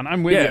going on.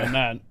 I'm with you on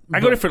that. I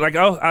go there for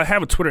I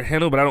have a Twitter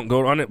handle, but I don't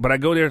go on it. But I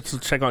go there to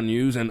check on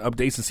news and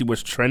updates and see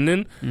what's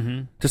trending,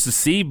 just to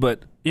see.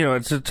 But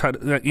it's to try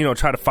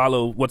to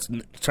follow what's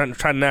try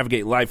to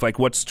navigate life, like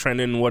what's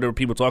trending, what are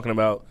people talking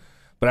about.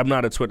 But I'm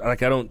not a Twitter.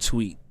 Like I don't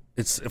tweet.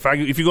 It's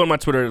if you go on my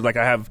Twitter, like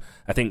I have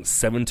I think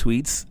 7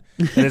 tweets,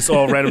 and it's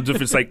all random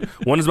different. It's like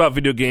one is about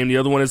video game, the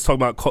other one is talking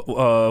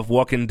about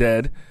Walking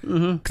Dead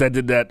because I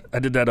did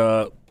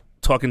that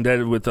Talking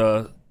Dead with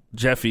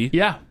Jeffy.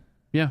 Yeah.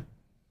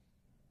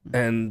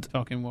 And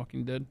Talking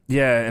Walking Dead.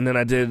 Yeah, and then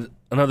I did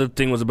another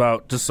thing was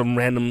about just some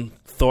random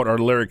thought or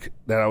lyric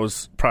that I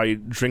was probably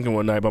drinking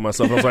one night by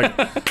myself. I was like,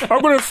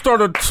 I'm going to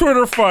start a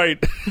Twitter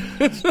fight.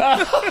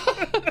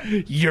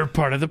 You're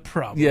part of the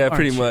problem. Yeah, aren't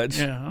pretty you? much.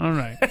 Yeah, all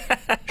right.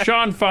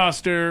 Sean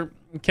Foster,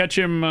 catch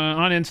him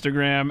on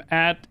Instagram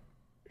at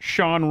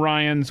Sean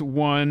Ryans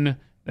 1.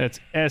 That's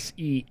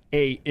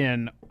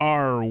SeanRyans,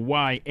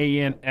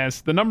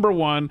 the number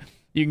 1.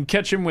 You can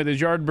catch him with his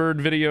Yardbird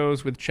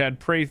videos with Chad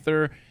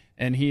Prather,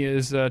 and he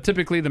is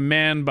typically the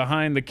man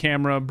behind the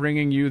camera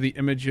bringing you the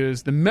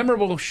images, the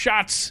memorable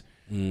shots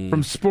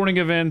from sporting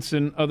events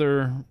and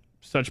other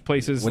such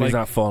places. When he's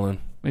not falling.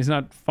 He's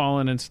not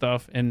falling and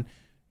stuff. And,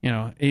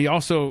 he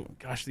also,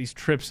 these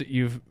trips that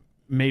you've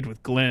made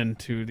with Glenn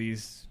to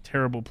these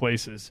terrible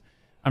places,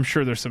 I'm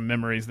sure there's some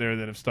memories there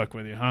that have stuck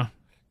with you, huh?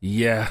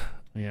 Yeah.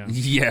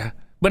 Yeah.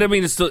 But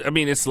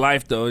it's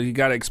life though. You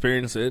got to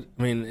experience it.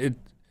 I mean, it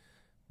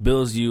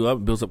builds you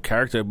up, builds up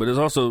character, but it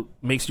also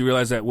makes you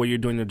realize that what you're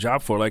doing the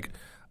job for. Like,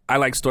 I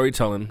like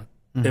storytelling.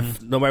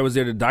 If nobody was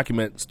there to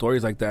document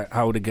stories like that,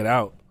 how would it get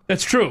out?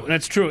 That's true.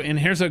 And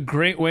here's a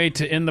great way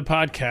to end the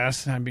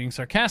podcast. I'm being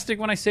sarcastic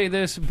when I say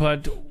this,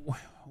 but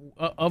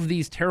of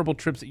these terrible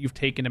trips that you've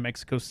taken to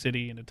Mexico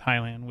City and to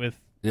Thailand with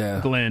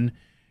Glenn,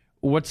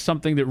 what's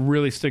something that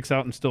really sticks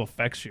out and still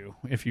affects you,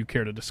 if you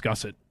care to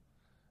discuss it?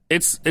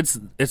 It's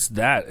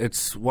that.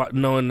 It's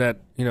knowing that,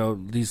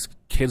 these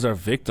kids are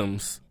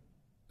victims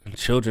and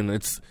children.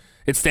 It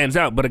stands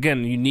out. But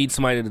again, you need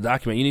somebody to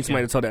document. You need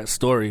somebody to tell that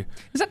story.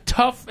 Is that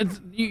tough?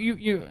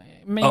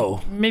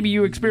 Maybe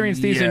you experience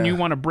these and you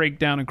want to break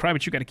down and cry,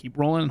 but you got to keep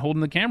rolling and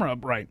holding the camera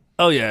upright.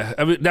 Oh yeah,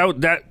 I mean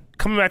that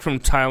coming back from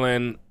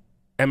Thailand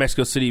and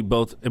Mexico City,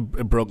 both it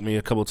broke me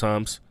a couple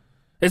times.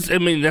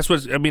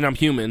 I'm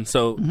human,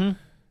 so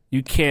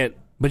you can't.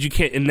 But you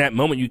can't in that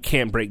moment. You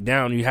can't break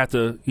down. You have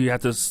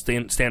to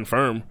stand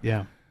firm.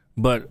 Yeah.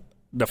 But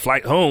the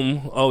flight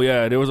home,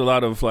 there was a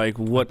lot of like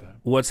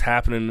what's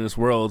happening in this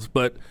world.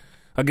 But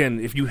again,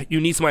 if you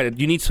need somebody,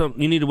 you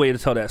need a way to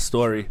tell that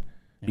story.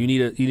 Yeah.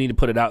 You need to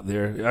put it out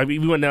there. I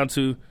mean, we went down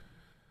to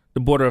the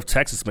border of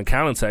Texas,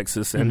 McAllen,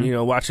 Texas,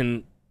 and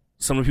watching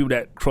some of the people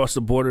that cross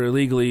the border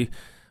illegally,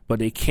 but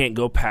they can't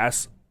go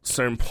past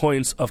certain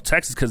points of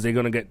Texas because they're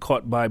going to get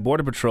caught by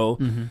Border Patrol.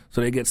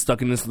 So they get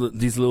stuck in these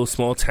little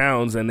small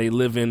towns, and they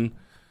live in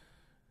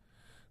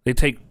they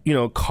take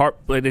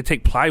they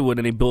take plywood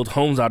and they build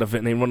homes out of it,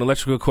 and they run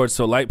electrical cords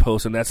to a light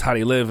post, and that's how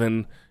they live.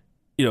 And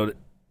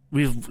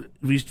we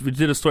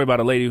did a story about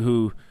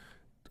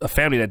a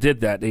family that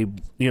did that.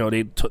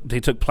 They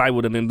took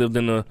plywood and then lived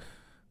in a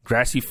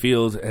grassy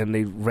field, and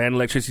they ran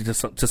electricity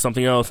to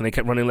something else, and they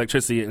kept running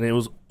electricity, and it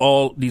was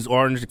all these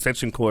orange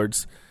extension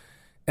cords,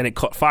 and it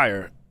caught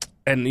fire,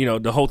 and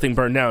the whole thing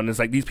burned down. It's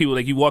like these people,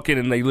 like, you walk in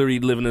and they literally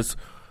live in this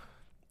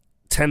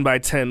 10 by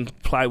 10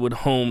 plywood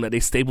home that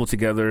they staple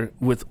together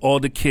with all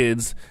the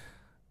kids,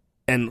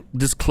 and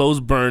this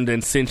clothes burned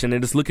and cinched, and they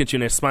just look at you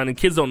and they're smiling.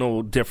 Kids don't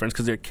know the difference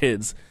because they're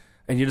kids,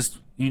 and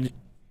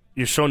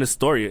you're showing this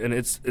story, and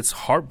it's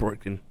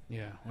heartbreaking.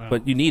 Yeah, wow.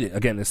 But you need it.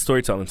 Again, it's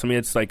storytelling. To me,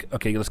 it's like,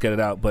 okay, let's get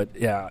it out. But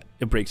yeah,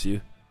 it breaks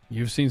you.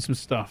 You've seen some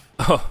stuff.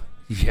 Oh,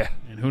 yeah.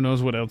 And who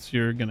knows what else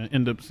you're going to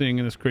end up seeing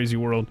in this crazy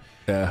world.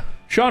 Yeah.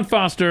 Sean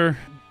Foster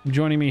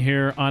joining me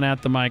here on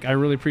At the Mic. I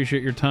really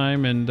appreciate your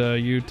time and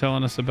you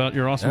telling us about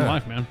your awesome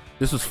life, man.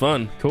 This was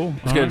fun. Cool.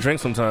 Let's get a drink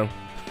sometime.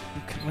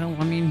 Well,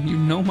 I mean, you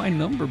know my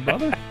number,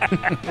 brother.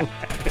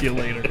 See you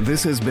later.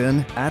 This has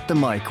been At the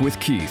Mic with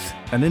Keith,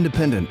 an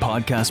independent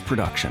podcast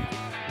production.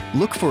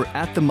 Look for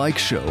At the Mic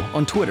Show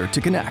on Twitter to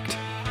connect.